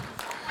addiction.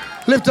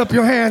 Lift up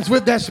your hands.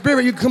 With that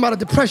Spirit, you can come out of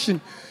depression.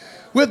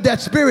 With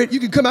that Spirit, you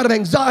can come out of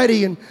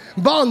anxiety and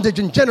bondage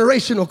and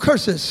generational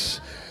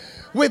curses.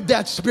 With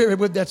that Spirit,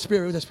 with that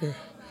Spirit, with that Spirit.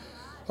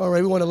 All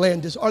right, we want to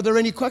land this. Are there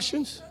any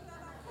questions?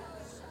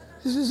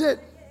 This is it.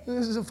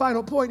 This is a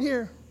final point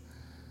here.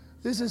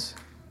 This is,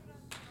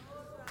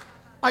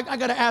 I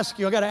got to ask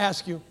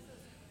you.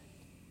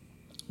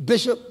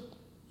 Bishop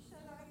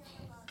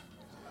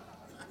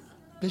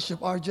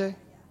RJ,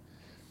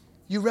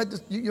 you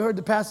heard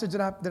the passage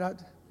that I,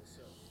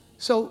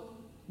 so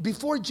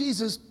where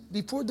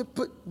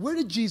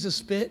did Jesus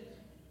spit?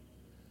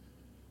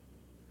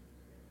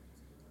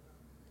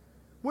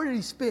 Where did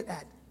he spit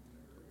at?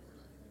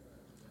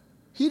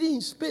 He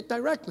didn't spit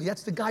directly.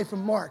 That's the guy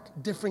from Mark,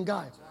 different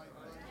guy.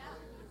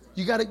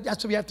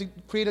 That's what you have to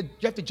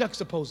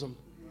juxtapose them.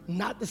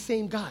 Not the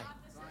same guy.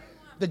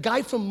 The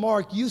guy from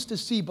Mark used to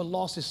see but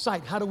lost his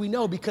sight. How do we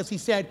know? Because he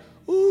said,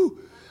 ooh,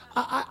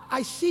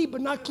 I see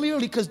but not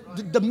clearly, because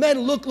the men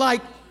look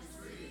like.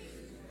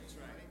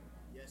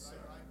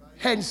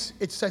 Hence,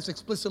 it says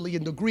explicitly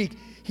in the Greek,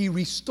 he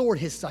restored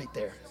his sight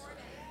there.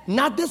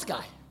 Not this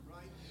guy.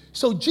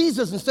 So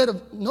Jesus,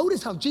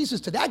 notice how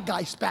Jesus to that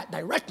guy spat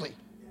directly.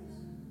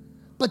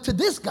 But to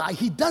this guy,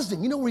 he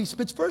doesn't. You know where he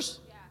spits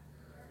first?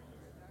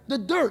 The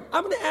dirt.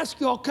 I'm going to ask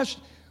you all a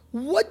question.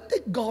 What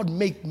did God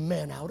make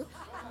man out of?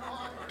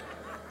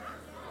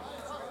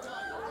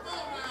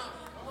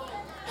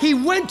 He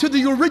went to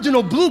the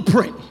original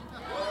blueprint.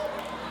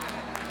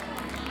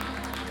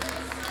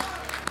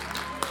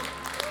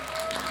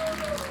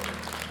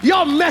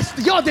 Y'all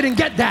didn't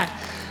get that.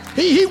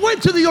 He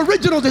went to the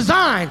original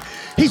design.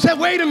 He said,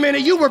 wait a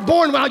minute, you were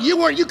born well,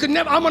 you could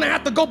never, I'm gonna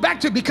have to go back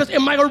to it, because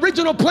in my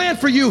original plan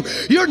for you,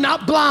 you're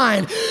not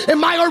blind. In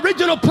my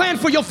original plan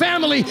for your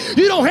family,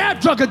 you don't have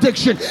drug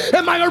addiction.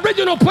 In my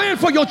original plan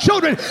for your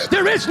children,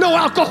 there is no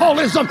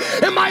alcoholism.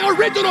 In my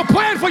original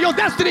plan for your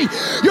destiny,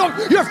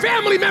 your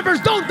family members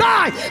don't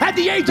die at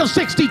the age of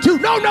 62.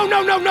 No.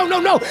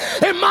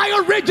 In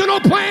my original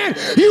plan,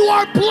 you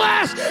are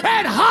blessed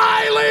and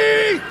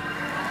highly.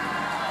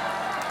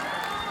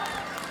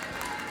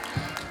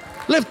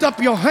 Lift up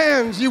your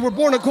hands. You were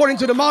born according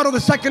to the model, the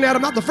second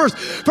Adam, not the first.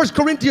 1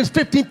 Corinthians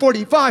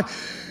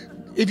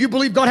 15:45. If you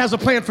believe God has a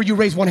plan for you,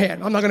 raise one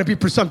hand. I'm not going to be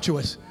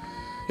presumptuous.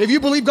 If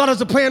you believe God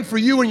has a plan for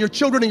you and your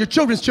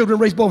children's children,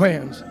 raise both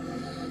hands.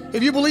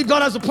 If you believe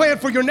God has a plan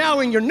for your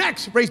now and your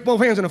next, raise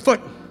both hands and a foot.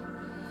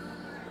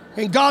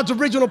 In God's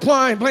original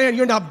plan,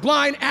 you're not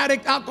blind,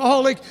 addict,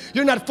 alcoholic.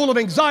 You're not full of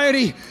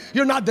anxiety.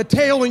 You're not the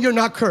tail, and you're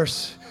not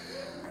cursed.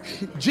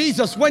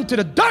 Jesus went to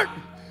the dirt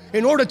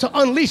in order to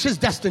unleash his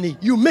destiny.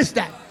 You missed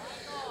that.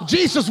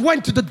 Jesus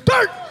went to the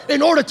dirt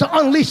in order to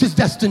unleash his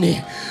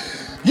destiny.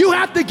 You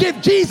have to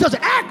give Jesus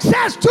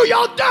access to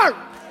your dirt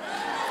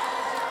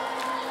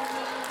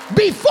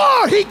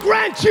before he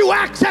grants you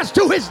access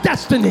to his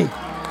destiny.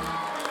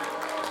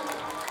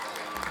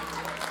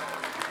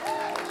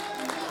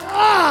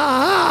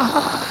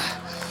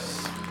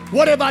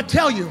 What if I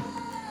tell you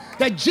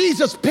that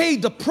Jesus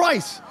paid the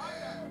price?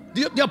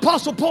 The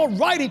Apostle Paul,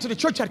 writing to the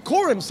church at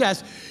Corinth,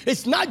 says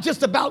it's not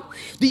just about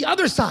the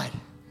other side.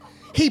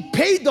 He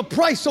paid the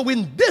price so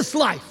in this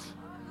life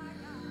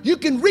you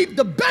can reap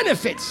the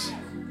benefits.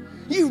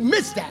 You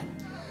missed that.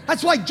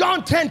 That's why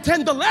John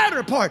 10:10, the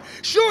latter part.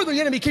 Sure, the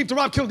enemy came to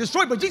rob, kill, and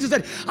destroy, but Jesus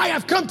said, I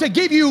have come to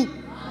give you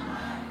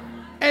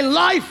and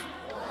life.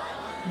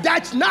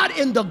 That's not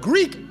in the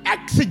Greek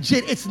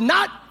exegete. It's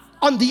not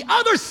on the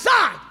other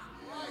side.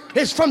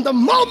 It's from the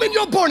moment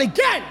you're born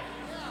again.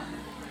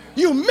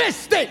 You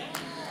missed it.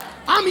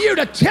 I'm here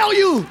to tell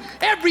you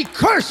every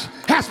curse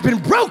has been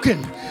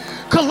broken.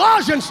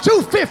 Colossians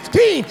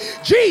 2:15,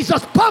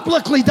 Jesus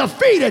publicly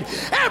defeated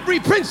every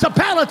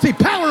principality,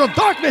 power of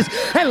darkness,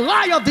 and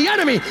lie of the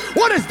enemy.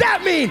 What does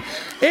that mean?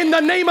 In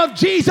the name of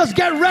Jesus,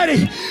 get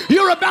ready.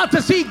 You're about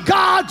to see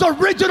God's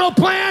original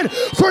plan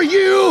for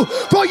you,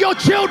 for your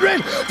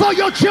children, for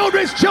your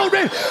children's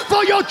children,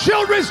 for your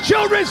children's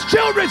children's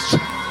children's.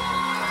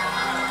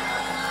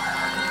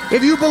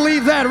 If you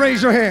believe that,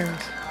 raise your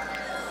hands.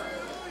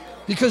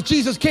 Because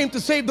Jesus came to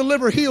save,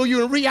 deliver, heal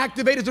you, and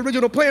reactivate his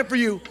original plan for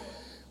you.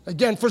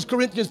 Again, 1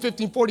 Corinthians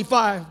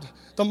 15:45,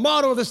 the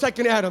motto of the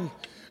second Adam.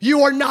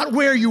 You are not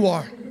where you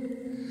are.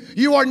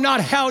 You are not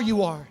how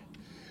you are.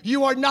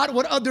 You are not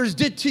what others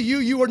did to you.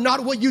 You are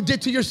not what you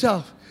did to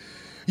yourself.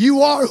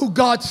 You are who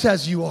God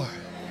says you are.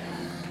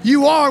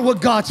 You are what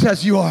God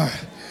says you are.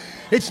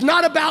 It's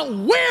not about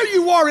where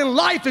you are in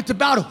life. It's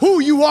about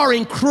who you are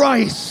in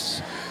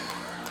Christ.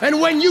 And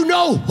when you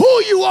know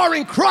who you are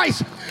in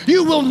Christ,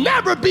 you will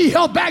never be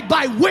held back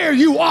by where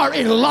you are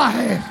in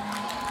life.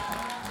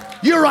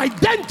 Your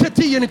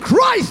identity in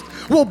Christ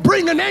will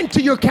bring an end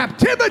to your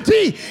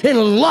captivity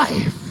in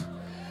life.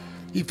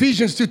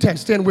 Ephesians 2:10,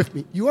 stand with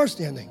me. You are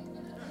standing.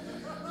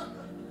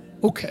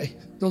 Okay,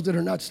 those that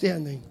are not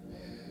standing.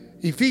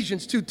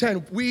 Ephesians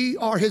 2:10, we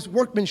are his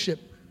workmanship,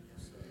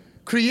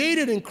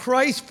 created in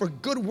Christ for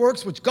good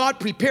works which God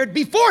prepared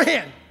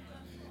beforehand,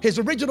 his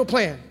original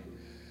plan,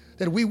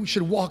 that we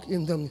should walk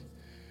in them.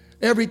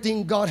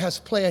 Everything God has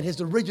planned,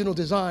 his original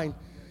design,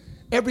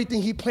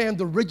 everything he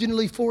planned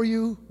originally for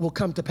you will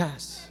come to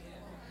pass.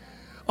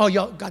 Oh,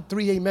 y'all got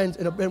 3 amens.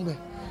 No.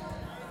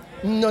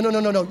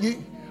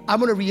 I'm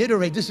going to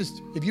reiterate. This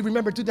is, if you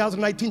remember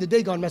 2019, the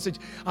Day Gone message,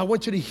 I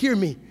want you to hear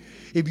me.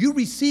 If you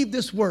receive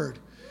this word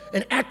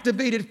and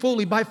activated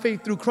fully by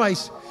faith through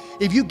Christ.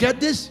 If you get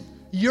this,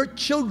 your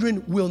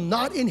children will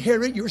not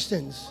inherit your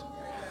sins.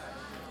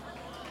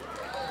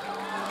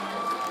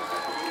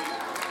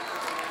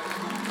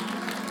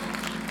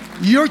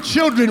 Your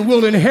children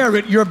will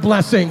inherit your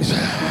blessings.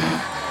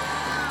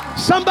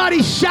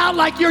 Somebody shout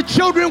like your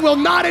children will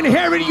not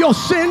inherit your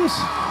sins.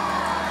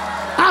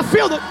 I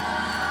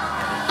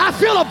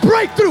feel a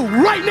breakthrough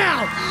right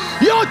now.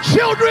 Your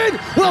children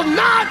will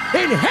not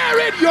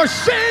inherit your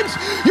sins.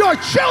 Your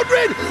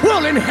children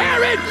will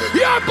inherit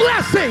your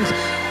blessings.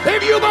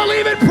 If you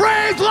believe it,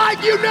 praise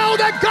like you know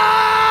that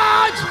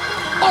God's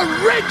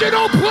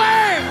original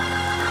plan.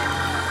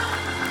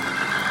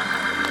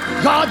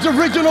 God's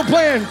original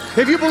plan.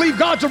 If you believe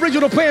God's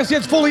original plan, see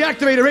it's fully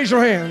activated, raise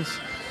your hands.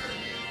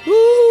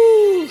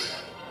 Woo!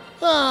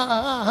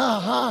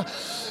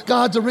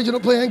 God's original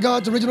plan,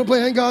 God's original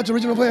plan, God's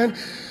original plan,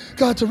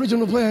 God's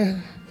original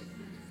plan.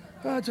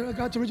 God's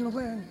original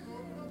plan.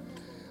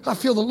 I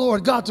feel the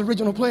Lord, God's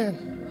original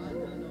plan.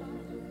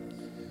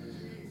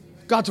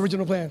 God's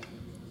original plan.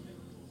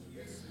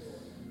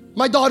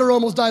 My daughter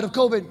almost died of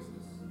COVID.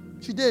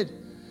 She did.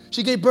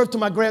 She gave birth to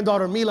my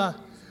granddaughter, Mila.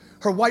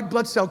 Her white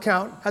blood cell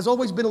count has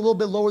always been a little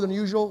bit lower than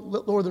usual,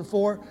 lower than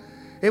 4.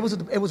 It was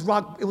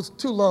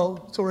too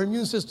low, so her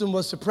immune system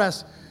was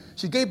suppressed.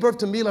 She gave birth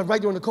to Mila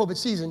right during the COVID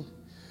season,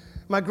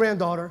 my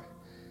granddaughter.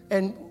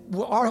 And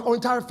our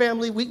entire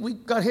family, we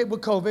got hit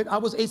with COVID. I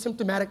was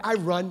asymptomatic. I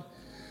run,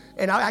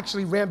 and I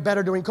actually ran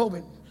better during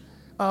COVID.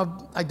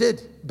 I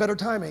did, better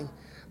timing.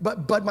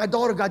 But my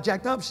daughter got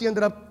jacked up. She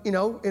ended up, in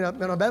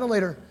a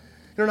ventilator,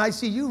 in an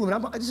ICU room.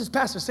 And this is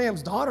Pastor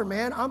Sam's daughter,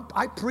 man.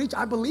 I preach.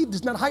 I believe.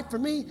 This is not hype for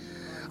me.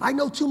 I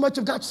know too much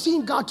of God,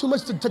 seen God too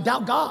much to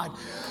doubt God.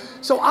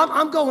 So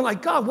I'm going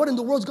like, God, what in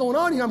the world's going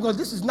on here? I'm going,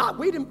 this is not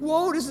part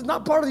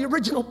of the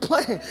original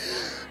plan.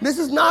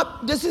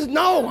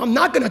 I'm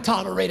not going to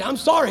tolerate it. I'm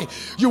sorry.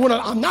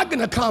 I'm not going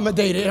to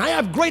accommodate it. And I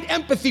have great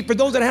empathy for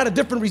those that had a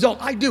different result.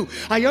 I do.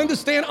 I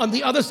understand on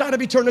the other side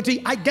of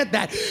eternity. I get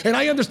that. And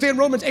I understand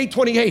Romans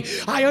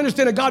 8:28. I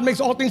understand that God makes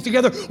all things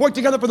work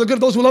together for the good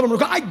of those who love him.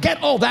 I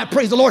get all that,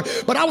 praise the Lord.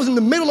 But I was in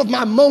the middle of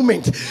my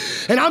moment.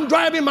 And I'm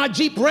driving my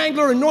Jeep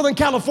Wrangler in Northern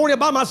California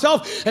by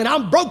myself, and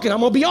I'm broken. I'm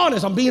going to be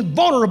honest. I'm being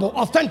vulnerable,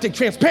 authentic,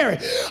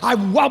 transparent. I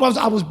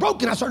was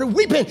broken. I started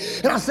weeping.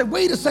 And I said,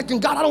 wait a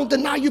second, God, I don't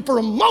deny you for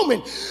a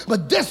moment,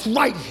 but this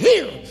right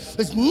here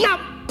is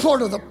not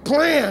part of the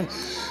plan.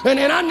 And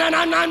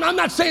I'm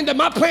not saying that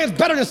my plan's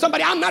better than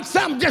somebody. I'm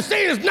just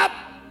saying it's not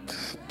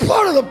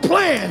part of the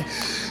plan.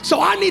 So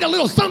I need a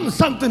little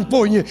something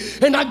for you.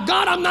 And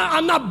God, I'm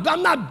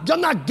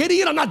not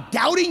Gideon. I'm not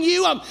doubting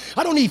you.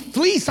 I don't need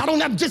fleece.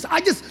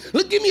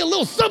 Give me a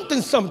little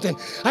something.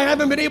 I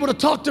haven't been able to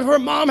talk to her.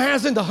 Mom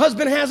hasn't. The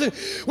husband hasn't.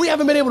 We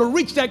haven't been able to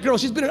reach that girl.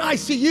 She's been in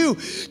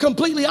ICU,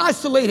 completely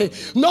isolated,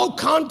 no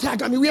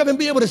contact. We haven't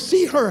been able to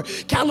see her.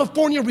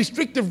 California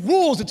restrictive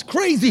rules. It's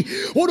crazy.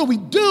 What do we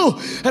do?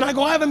 And I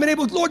go, I haven't been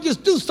able. Lord,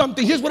 just do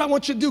something. Here's what I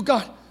want you to do,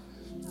 God.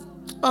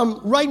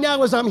 Right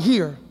now as I'm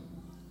here,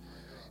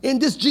 in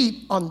this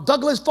Jeep on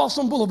Douglas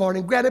Folsom Boulevard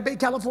in Granite Bay,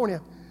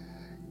 California,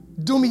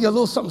 do me a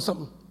little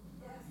something.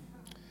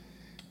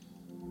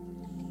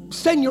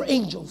 Send your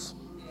angels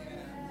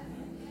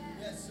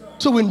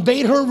to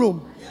invade her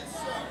room.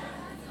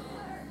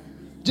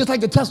 Just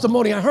like the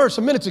testimony I heard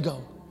some minutes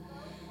ago.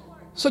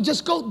 So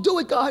just go do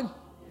it, God.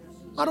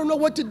 I don't know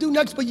what to do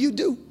next, but you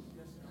do.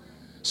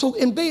 So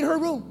invade her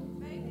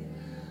room.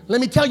 Let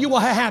me tell you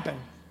what happened.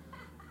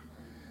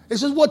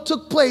 This is what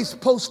took place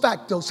post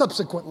facto,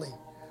 subsequently.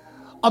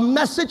 A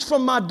message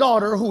from my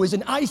daughter who is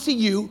in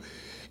ICU,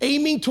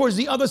 aiming towards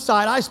the other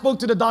side. I spoke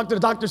to the doctor. The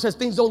doctor says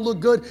things don't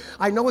look good.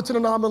 I know it's an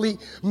anomaly.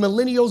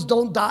 Millennials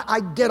don't die. I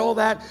get all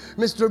that,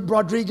 Mr.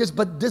 Rodriguez,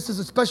 but this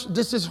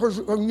is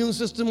her immune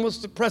system was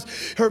suppressed.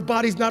 Her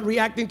body's not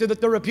reacting to the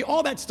therapy,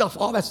 all that stuff.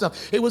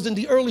 It was in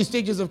the early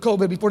stages of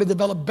COVID before they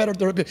developed better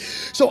therapy.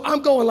 So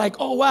I'm going like,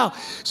 oh, wow.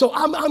 So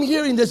I'm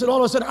hearing this, and all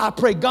of a sudden I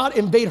pray, God,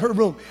 invade her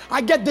room. I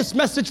get this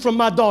message from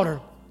my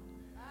daughter.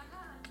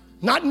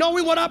 Not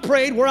knowing what I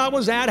prayed, where I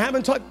was at,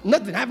 haven't talked,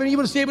 nothing, haven't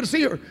even been able to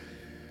see her.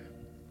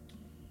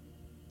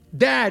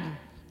 Dad,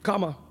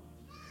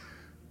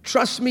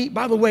 trust me.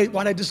 By the way,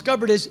 what I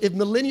discovered is if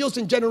millennials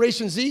and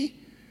Generation Z,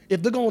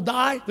 if they're gonna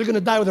die with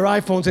their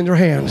iPhones in their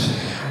hands.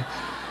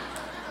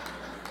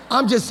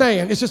 I'm just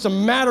saying, it's just a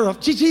matter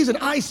of, she's in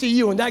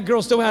ICU and that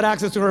girl still had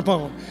access to her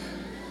phone.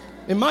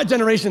 In my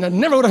generation, that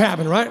never would have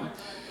happened, right?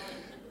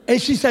 And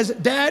she says,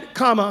 Dad,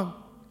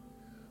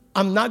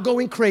 I'm not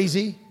going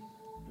crazy.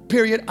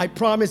 Period. I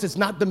promise it's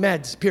not the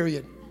meds,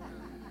 period.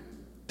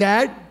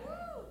 Dad,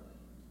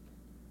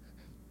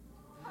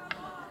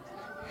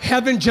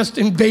 heaven just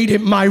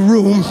invaded my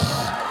room.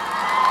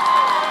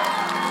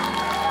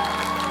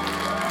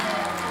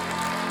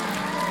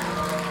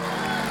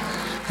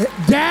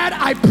 Dad,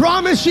 I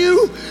promise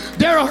you,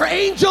 there are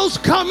angels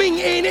coming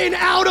in and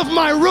out of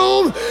my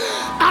room.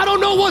 I don't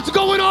know what's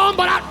going on,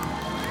 but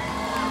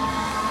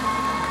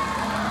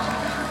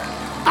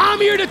I'm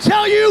here to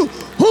tell you,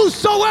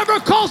 whosoever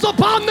calls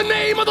upon the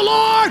name of the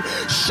Lord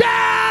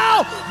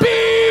shall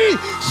be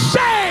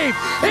saved.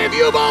 If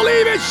you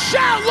believe it,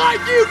 shout like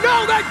you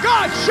know that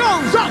God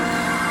shows up.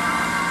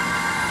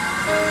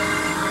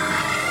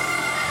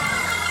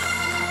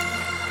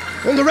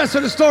 And the rest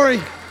of the story,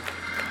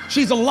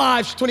 she's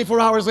alive. 24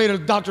 hours later,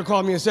 the doctor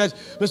called me and says,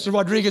 Mr.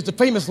 Rodriguez, the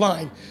famous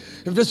line,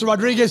 Mr.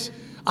 Rodriguez,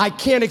 I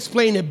can't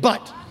explain it,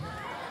 but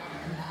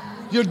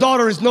your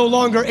daughter is no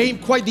longer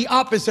quite the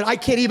opposite. I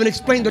can't even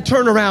explain the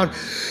turnaround.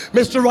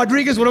 Mr.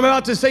 Rodriguez, what I'm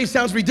about to say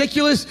sounds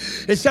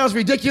ridiculous. It sounds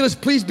ridiculous.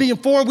 Please be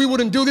informed we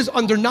wouldn't do this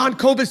under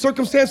non-COVID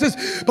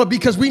circumstances, but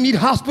because we need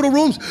hospital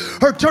rooms,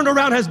 her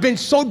turnaround has been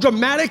so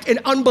dramatic and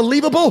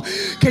unbelievable.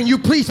 Can you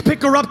please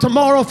pick her up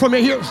tomorrow from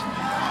here?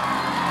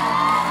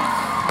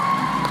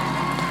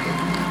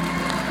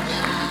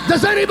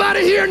 Does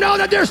anybody here know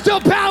that there's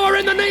still power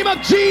in the name of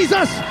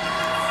Jesus?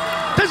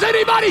 Does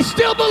anybody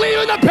still believe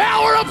in the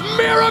power of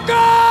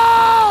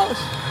miracles?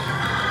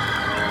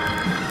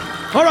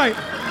 All right,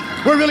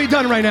 we're really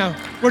done right now.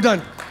 We're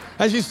done.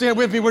 As you stand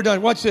with me, we're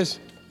done. Watch this.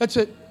 That's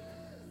it.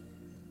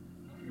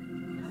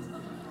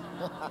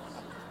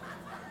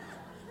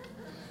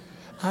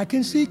 I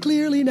can see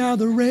clearly now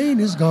the rain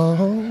is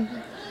gone.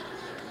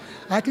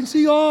 I can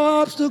see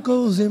all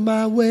obstacles in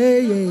my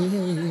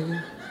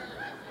way.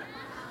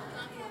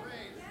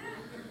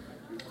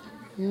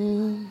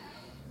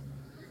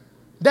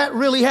 That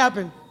really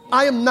happened.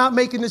 I am not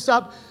making this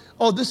up.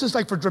 Oh, this is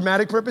like for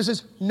dramatic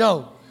purposes.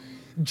 No.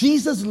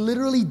 Jesus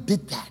literally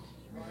did that.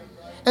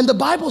 And the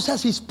Bible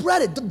says he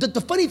spread it.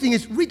 The funny thing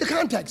is, read the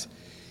context.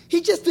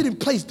 He just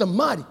didn't place the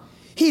mud.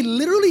 He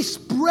literally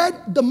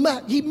spread the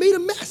mud. He made a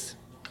mess.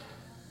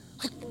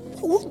 Like,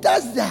 who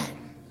does that?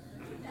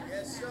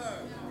 Yes, sir.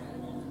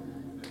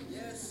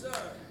 Yes, sir.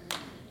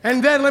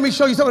 And then let me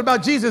show you something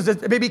about Jesus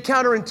that may be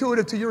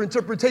counterintuitive to your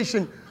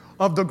interpretation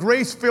of the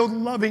grace-filled,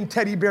 loving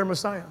teddy bear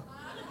Messiah.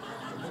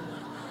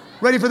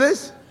 Ready for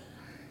this?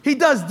 He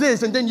does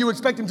this, and then you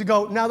expect him to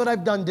go, now that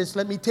I've done this,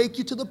 let me take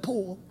you to the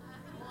pool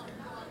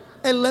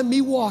and let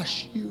me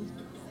wash you.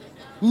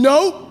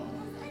 No.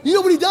 You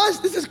know what he does?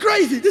 This is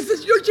crazy. This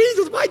is your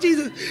Jesus, my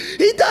Jesus.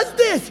 He does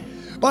this.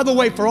 By the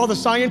way, for all the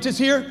scientists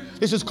here,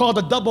 this is called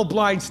a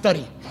double-blind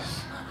study.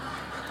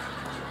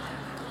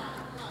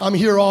 I'm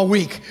here all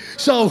week.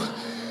 So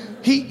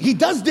he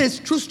does this,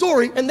 true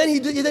story, and then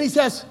he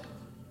says,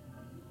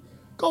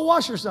 go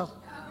wash yourself.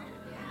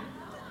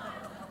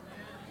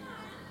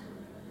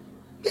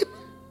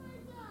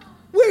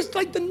 Where's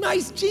like the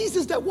nice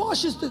Jesus that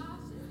washes the...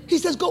 He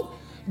says, go.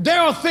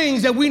 There are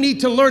things that we need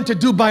to learn to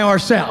do by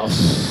ourselves.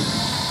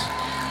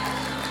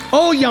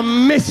 Oh, you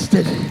missed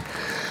it.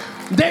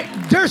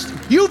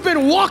 You've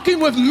been walking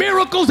with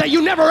miracles that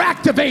you never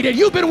activated.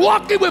 You've been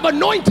walking with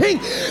anointing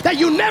that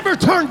you never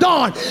turned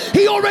on.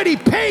 He already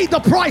paid the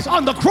price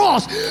on the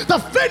cross. The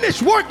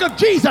finished work of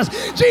Jesus.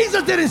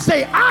 Jesus didn't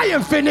say, I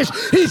am finished.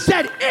 He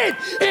said, it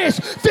is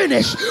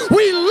finished.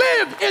 We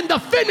live in the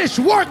finished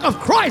work of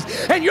Christ,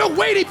 and you're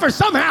waiting for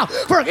somehow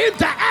for him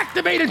to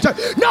activate it.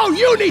 No,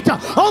 you need to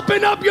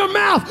open up your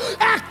mouth.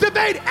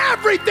 Activate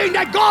everything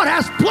that God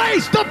has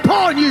placed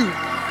upon you.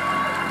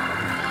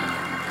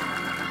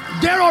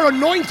 There are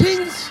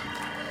anointings,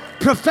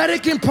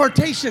 prophetic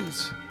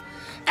impartations,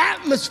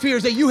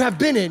 atmospheres that you have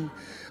been in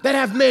that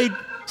have made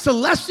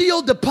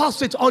celestial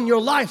deposits on your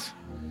life,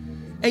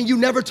 and you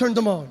never turned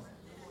them on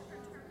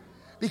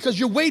because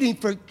you're waiting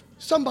for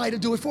somebody to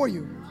do it for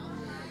you.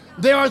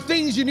 There are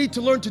things you need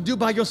to learn to do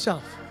by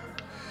yourself.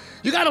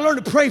 You got to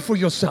learn to pray for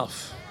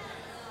yourself.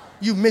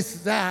 You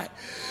missed that.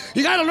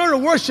 You got to learn to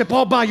worship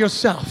all by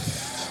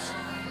yourself.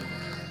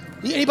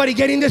 Anybody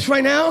getting this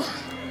right now?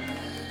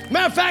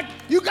 Matter of fact,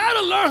 you got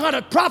to learn how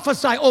to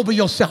prophesy over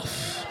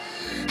yourself.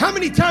 How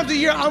many times a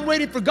year I'm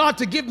waiting for God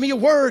to give me a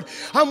word?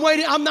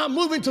 I'm not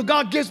moving till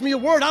God gives me a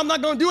word. I'm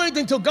not going to do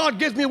anything till God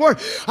gives me a word.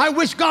 I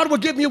wish God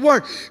would give me a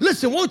word.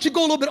 Listen, won't you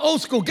go a little bit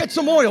old school? Get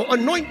some oil,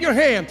 anoint your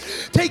hand,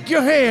 take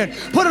your hand,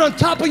 put it on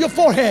top of your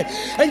forehead,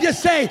 and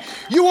just say,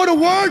 you want a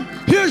word?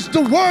 Here's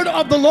the word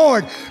of the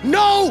Lord.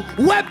 No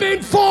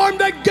weapon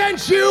formed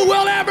against you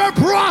will ever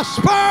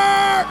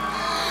prosper.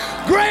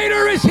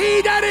 Greater is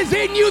he that is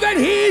in you than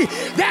he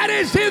that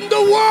is in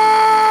the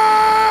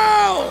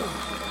world.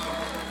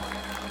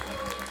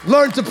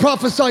 Learn to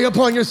prophesy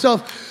upon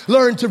yourself.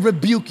 Learn to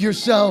rebuke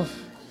yourself.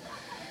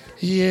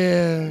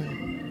 Yeah.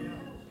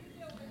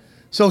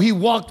 So he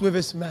walked with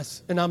his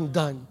mess, and I'm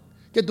done.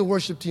 Get the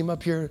worship team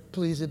up here,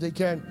 please, if they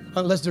can,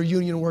 unless they're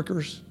union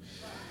workers.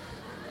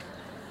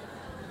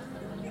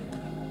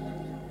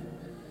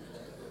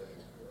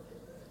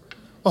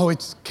 Oh,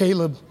 it's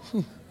Caleb.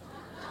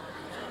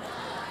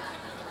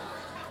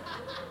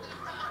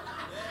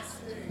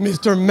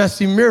 Mr.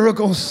 Messy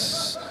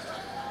Miracles.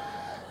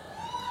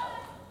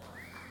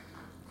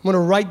 I'm going to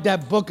write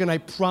that book, and I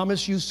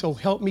promise you, so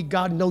help me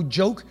God, no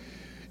joke.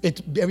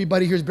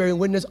 Everybody here is bearing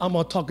witness. I'm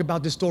going to talk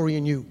about this story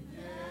in you.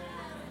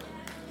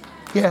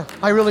 Yeah,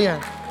 I really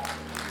am.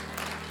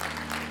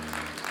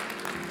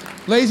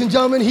 Ladies and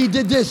gentlemen, he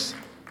did this.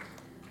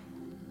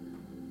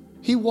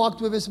 He walked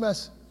with his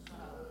mess.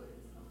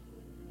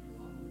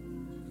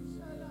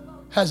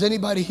 Has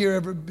anybody here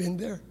ever been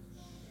there?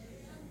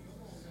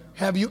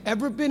 Have you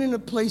ever been in a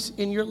place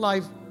in your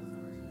life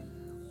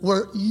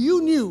where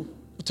you knew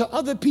to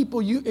other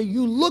people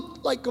you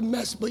looked like a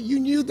mess, but you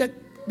knew that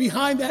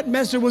behind that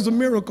mess there was a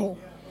miracle?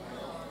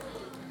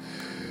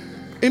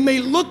 It may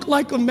look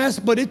like a mess,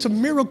 but it's a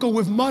miracle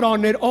with mud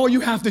on it. All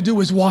you have to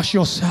do is wash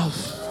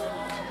yourself.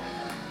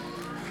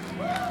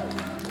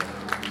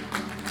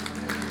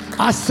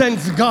 I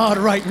sense God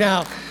right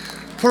now.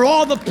 For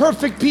all the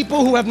perfect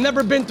people who have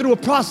never been through a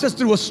process,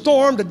 through a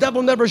storm, the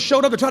devil never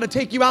showed up to try to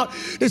take you out,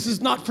 this is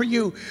not for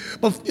you.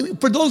 But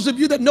for those of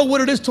you that know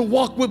what it is to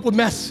walk with a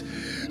mess,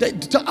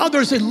 that to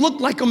others it looked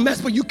like a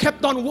mess, but you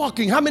kept on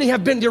walking. How many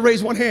have been there?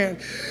 Raise one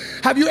hand.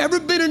 Have you ever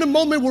been in a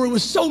moment where it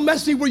was so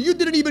messy, where you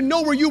didn't even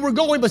know where you were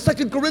going, but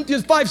 2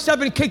 Corinthians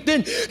 5:7 kicked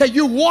in, that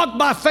you walked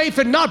by faith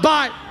and not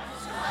by?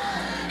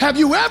 Have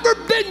you ever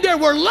been there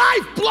where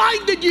life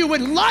blinded you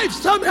and life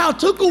somehow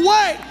took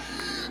away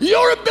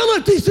your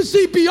abilities to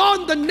see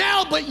beyond the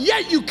now, but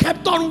yet you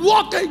kept on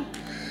walking?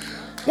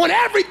 When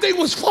everything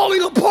was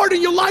falling apart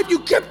in your life, you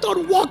kept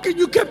on walking,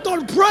 you kept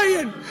on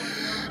praying,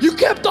 you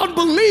kept on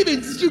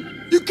believing,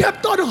 you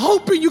kept on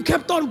hoping, you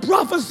kept on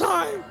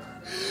prophesying,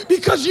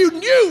 because you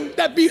knew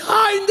that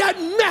behind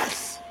that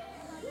mess,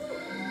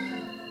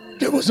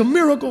 there was a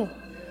miracle.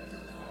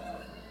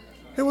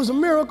 There was a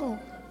miracle.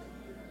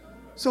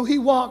 So he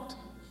walked.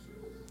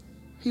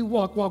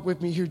 Walk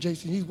with me here,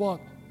 Jason. He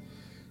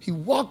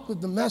walked with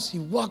the mess. He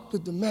walked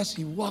with the mess.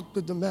 He walked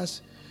with the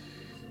mess.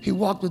 He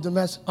walked with the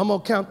mess. I'm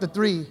going to count to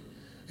 3.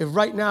 If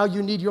right now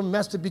you need your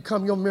mess to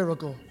become your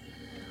miracle,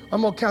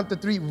 I'm going to count to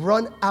 3.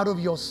 Run out of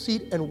your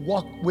seat and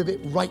walk with it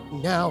right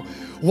now.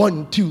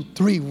 1, 2,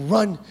 3,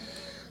 run.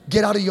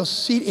 Get out of your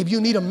seat. If you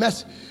need a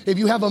mess, if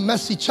you have a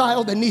messy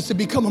child that needs to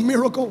become a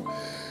miracle,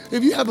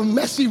 if you have a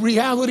messy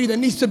reality that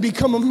needs to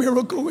become a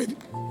miracle,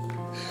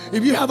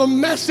 if you have a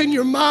mess in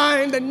your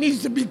mind that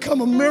needs to become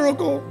a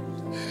miracle,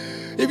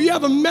 if you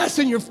have a mess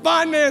in your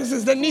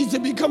finances that needs to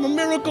become a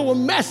miracle, a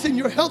mess in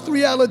your health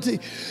reality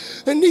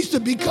that needs to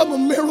become a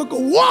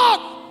miracle,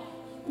 walk.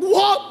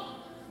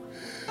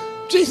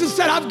 Jesus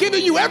said, I've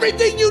given you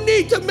everything you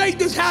need to make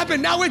this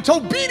happen. Now it's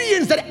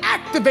obedience that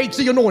activates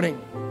the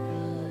anointing.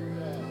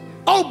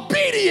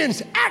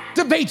 Obedience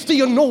activates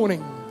the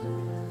anointing.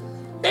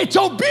 It's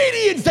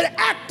obedience that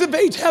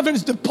activates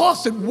heaven's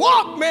deposit.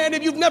 Walk, man,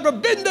 if you've never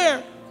been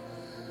there.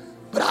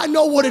 But I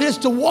know what it is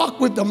to walk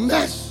with the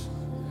mess.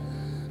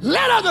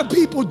 Let other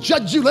people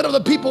judge you. Let other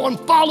people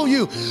unfollow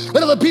you.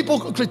 Let other people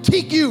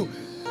critique you.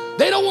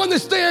 They don't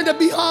understand that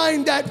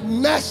behind that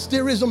mess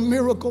there is a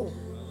miracle.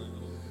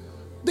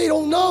 They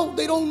don't know.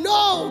 They don't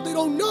know. They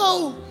don't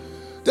know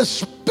the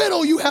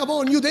spittle you have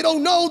on you. They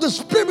don't know the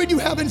spirit you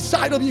have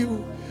inside of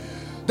you.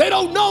 They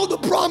don't know the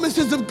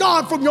promises of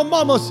God from your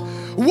mama's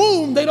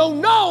womb. They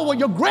don't know what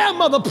your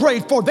grandmother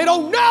prayed for. They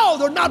don't know.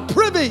 They're not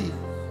privy.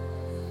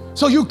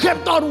 So you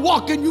kept on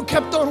walking. You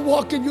kept on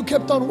walking. You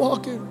kept on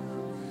walking.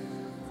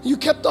 You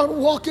kept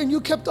on walking.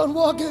 You kept on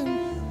walking.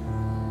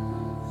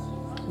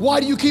 Why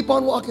do you keep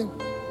on walking?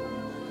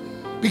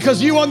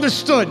 Because you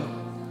understood,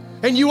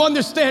 and you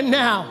understand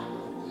now,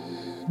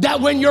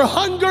 that when your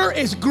hunger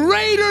is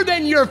greater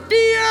than your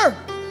fear,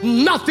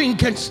 nothing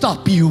can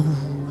stop you.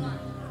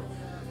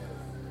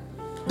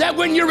 That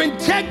when your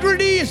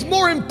integrity is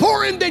more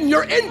important than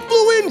your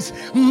influence,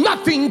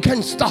 nothing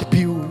can stop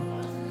you.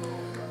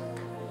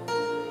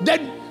 That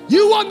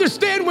you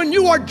understand when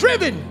you are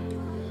driven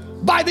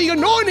by the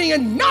anointing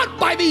and not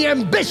by the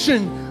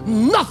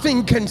ambition,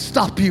 nothing can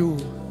stop you.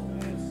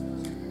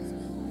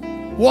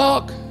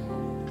 Walk,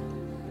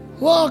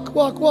 walk,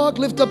 walk, walk.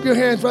 Lift up your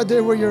hands right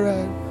there where you're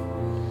at.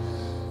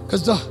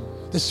 Because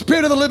the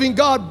Spirit of the living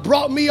God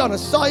brought me on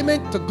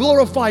assignment to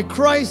glorify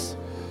Christ.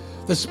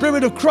 The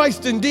Spirit of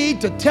Christ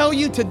indeed to tell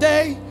you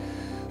today,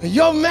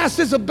 your mess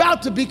is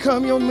about to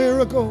become your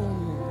miracle.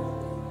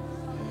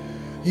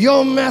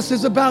 Your mess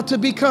is about to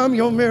become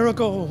your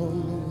miracle.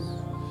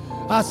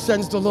 I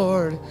sense the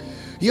Lord.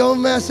 Your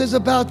mess is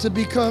about to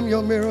become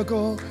your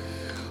miracle.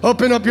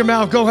 Open up your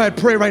mouth. Go ahead.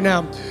 Pray right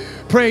now.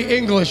 Pray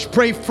English.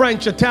 Pray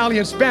French,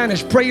 Italian,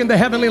 Spanish. Pray in the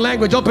heavenly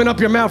language. Open up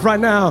your mouth right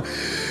now.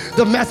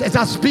 The mess, as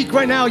I speak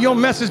right now, your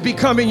mess is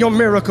becoming your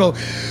miracle.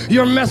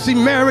 Your messy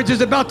marriage is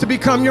about to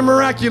become your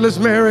miraculous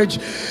marriage.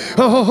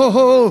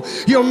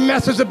 Your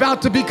mess is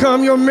about to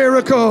become your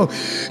miracle.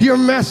 Your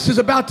mess is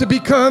about to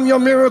become your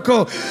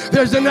miracle.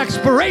 There's an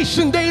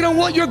expiration date on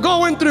what you're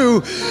going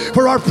through.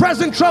 For our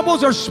present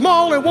troubles are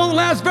small and won't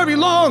last very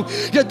long,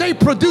 yet they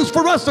produce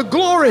for us a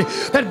glory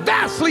that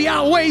vastly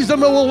outweighs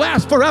them and will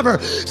last forever.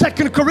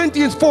 2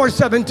 Corinthians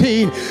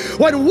 4:17.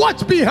 When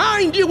what's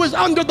behind you is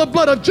under the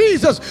blood of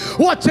Jesus,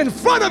 what's in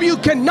front of you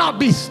cannot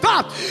be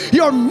stopped.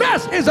 Your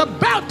mess is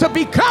about to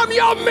become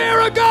your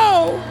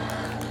miracle.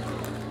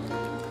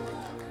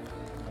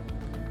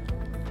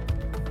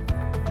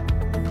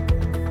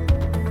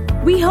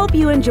 We hope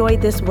you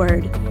enjoyed this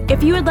word.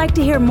 If you would like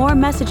to hear more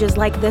messages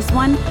like this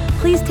one,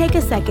 please take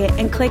a second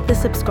and click the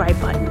subscribe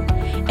button.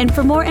 And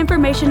for more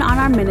information on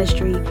our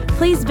ministry,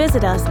 please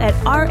visit us at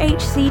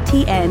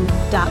rhctn.com.